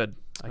 I'm good.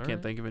 I can't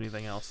right. think of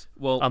anything else.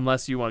 Well,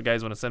 Unless you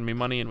guys want to send me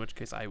money, in which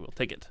case I will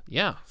take it.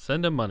 yeah,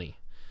 send them money.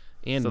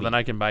 And So me, then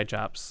I can buy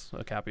Chops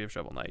a copy of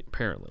Shovel Knight.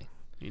 apparently.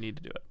 You need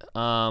to do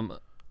it.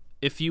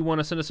 If you want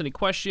to send us any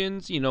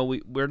questions,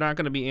 we're not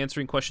going to be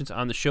answering questions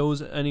on the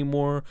shows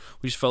anymore.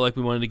 We just felt like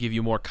we wanted to give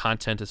you more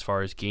content as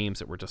far as games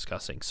that we're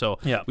discussing. So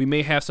Yeah. we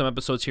may have some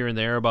episodes here and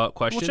there about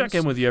questions. We'll check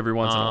in with you every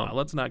once in a while.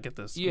 Let's not get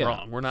this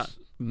wrong. We're not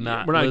we're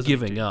not listening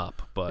giving to you.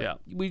 up, but Yeah.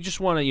 we just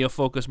want to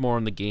focus more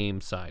on the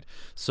game side.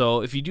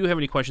 So if you do have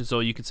any questions, though,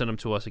 you can send them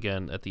to us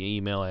again at the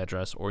email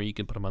address, or you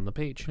can put them on the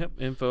page. Yep.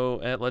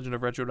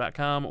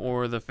 info@legendofretro.com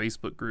or the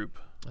Facebook group.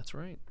 That's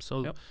right.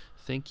 So Yep.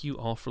 thank you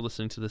all for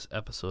listening to this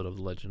episode of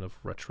The Legend of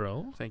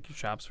Retro. Thank you,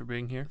 Chops, for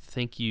being here.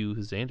 Thank you,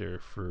 Xander,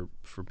 for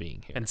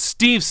being here. And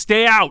Steve,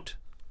 stay out.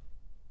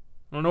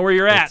 I don't know where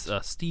you're at.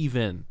 It's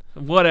Steven.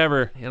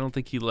 Whatever. I don't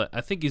think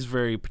I think he's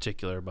very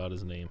particular about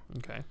his name.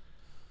 Okay.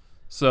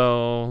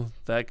 So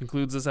that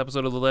concludes this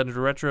episode of The Legend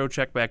of Retro.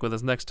 Check back with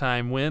us next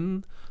time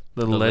when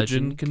the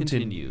legend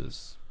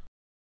continues.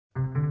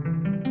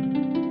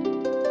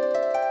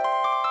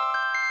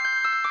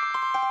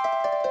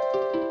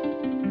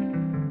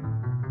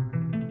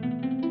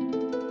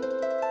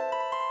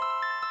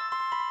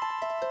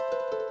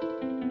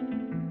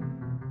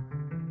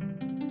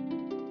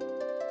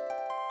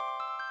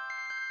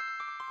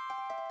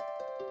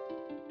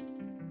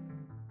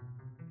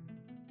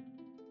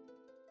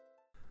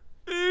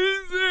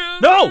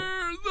 No!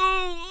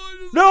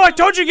 I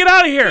told you, get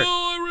out of here! No,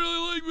 I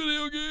really like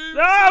video games.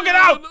 No, get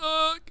out! And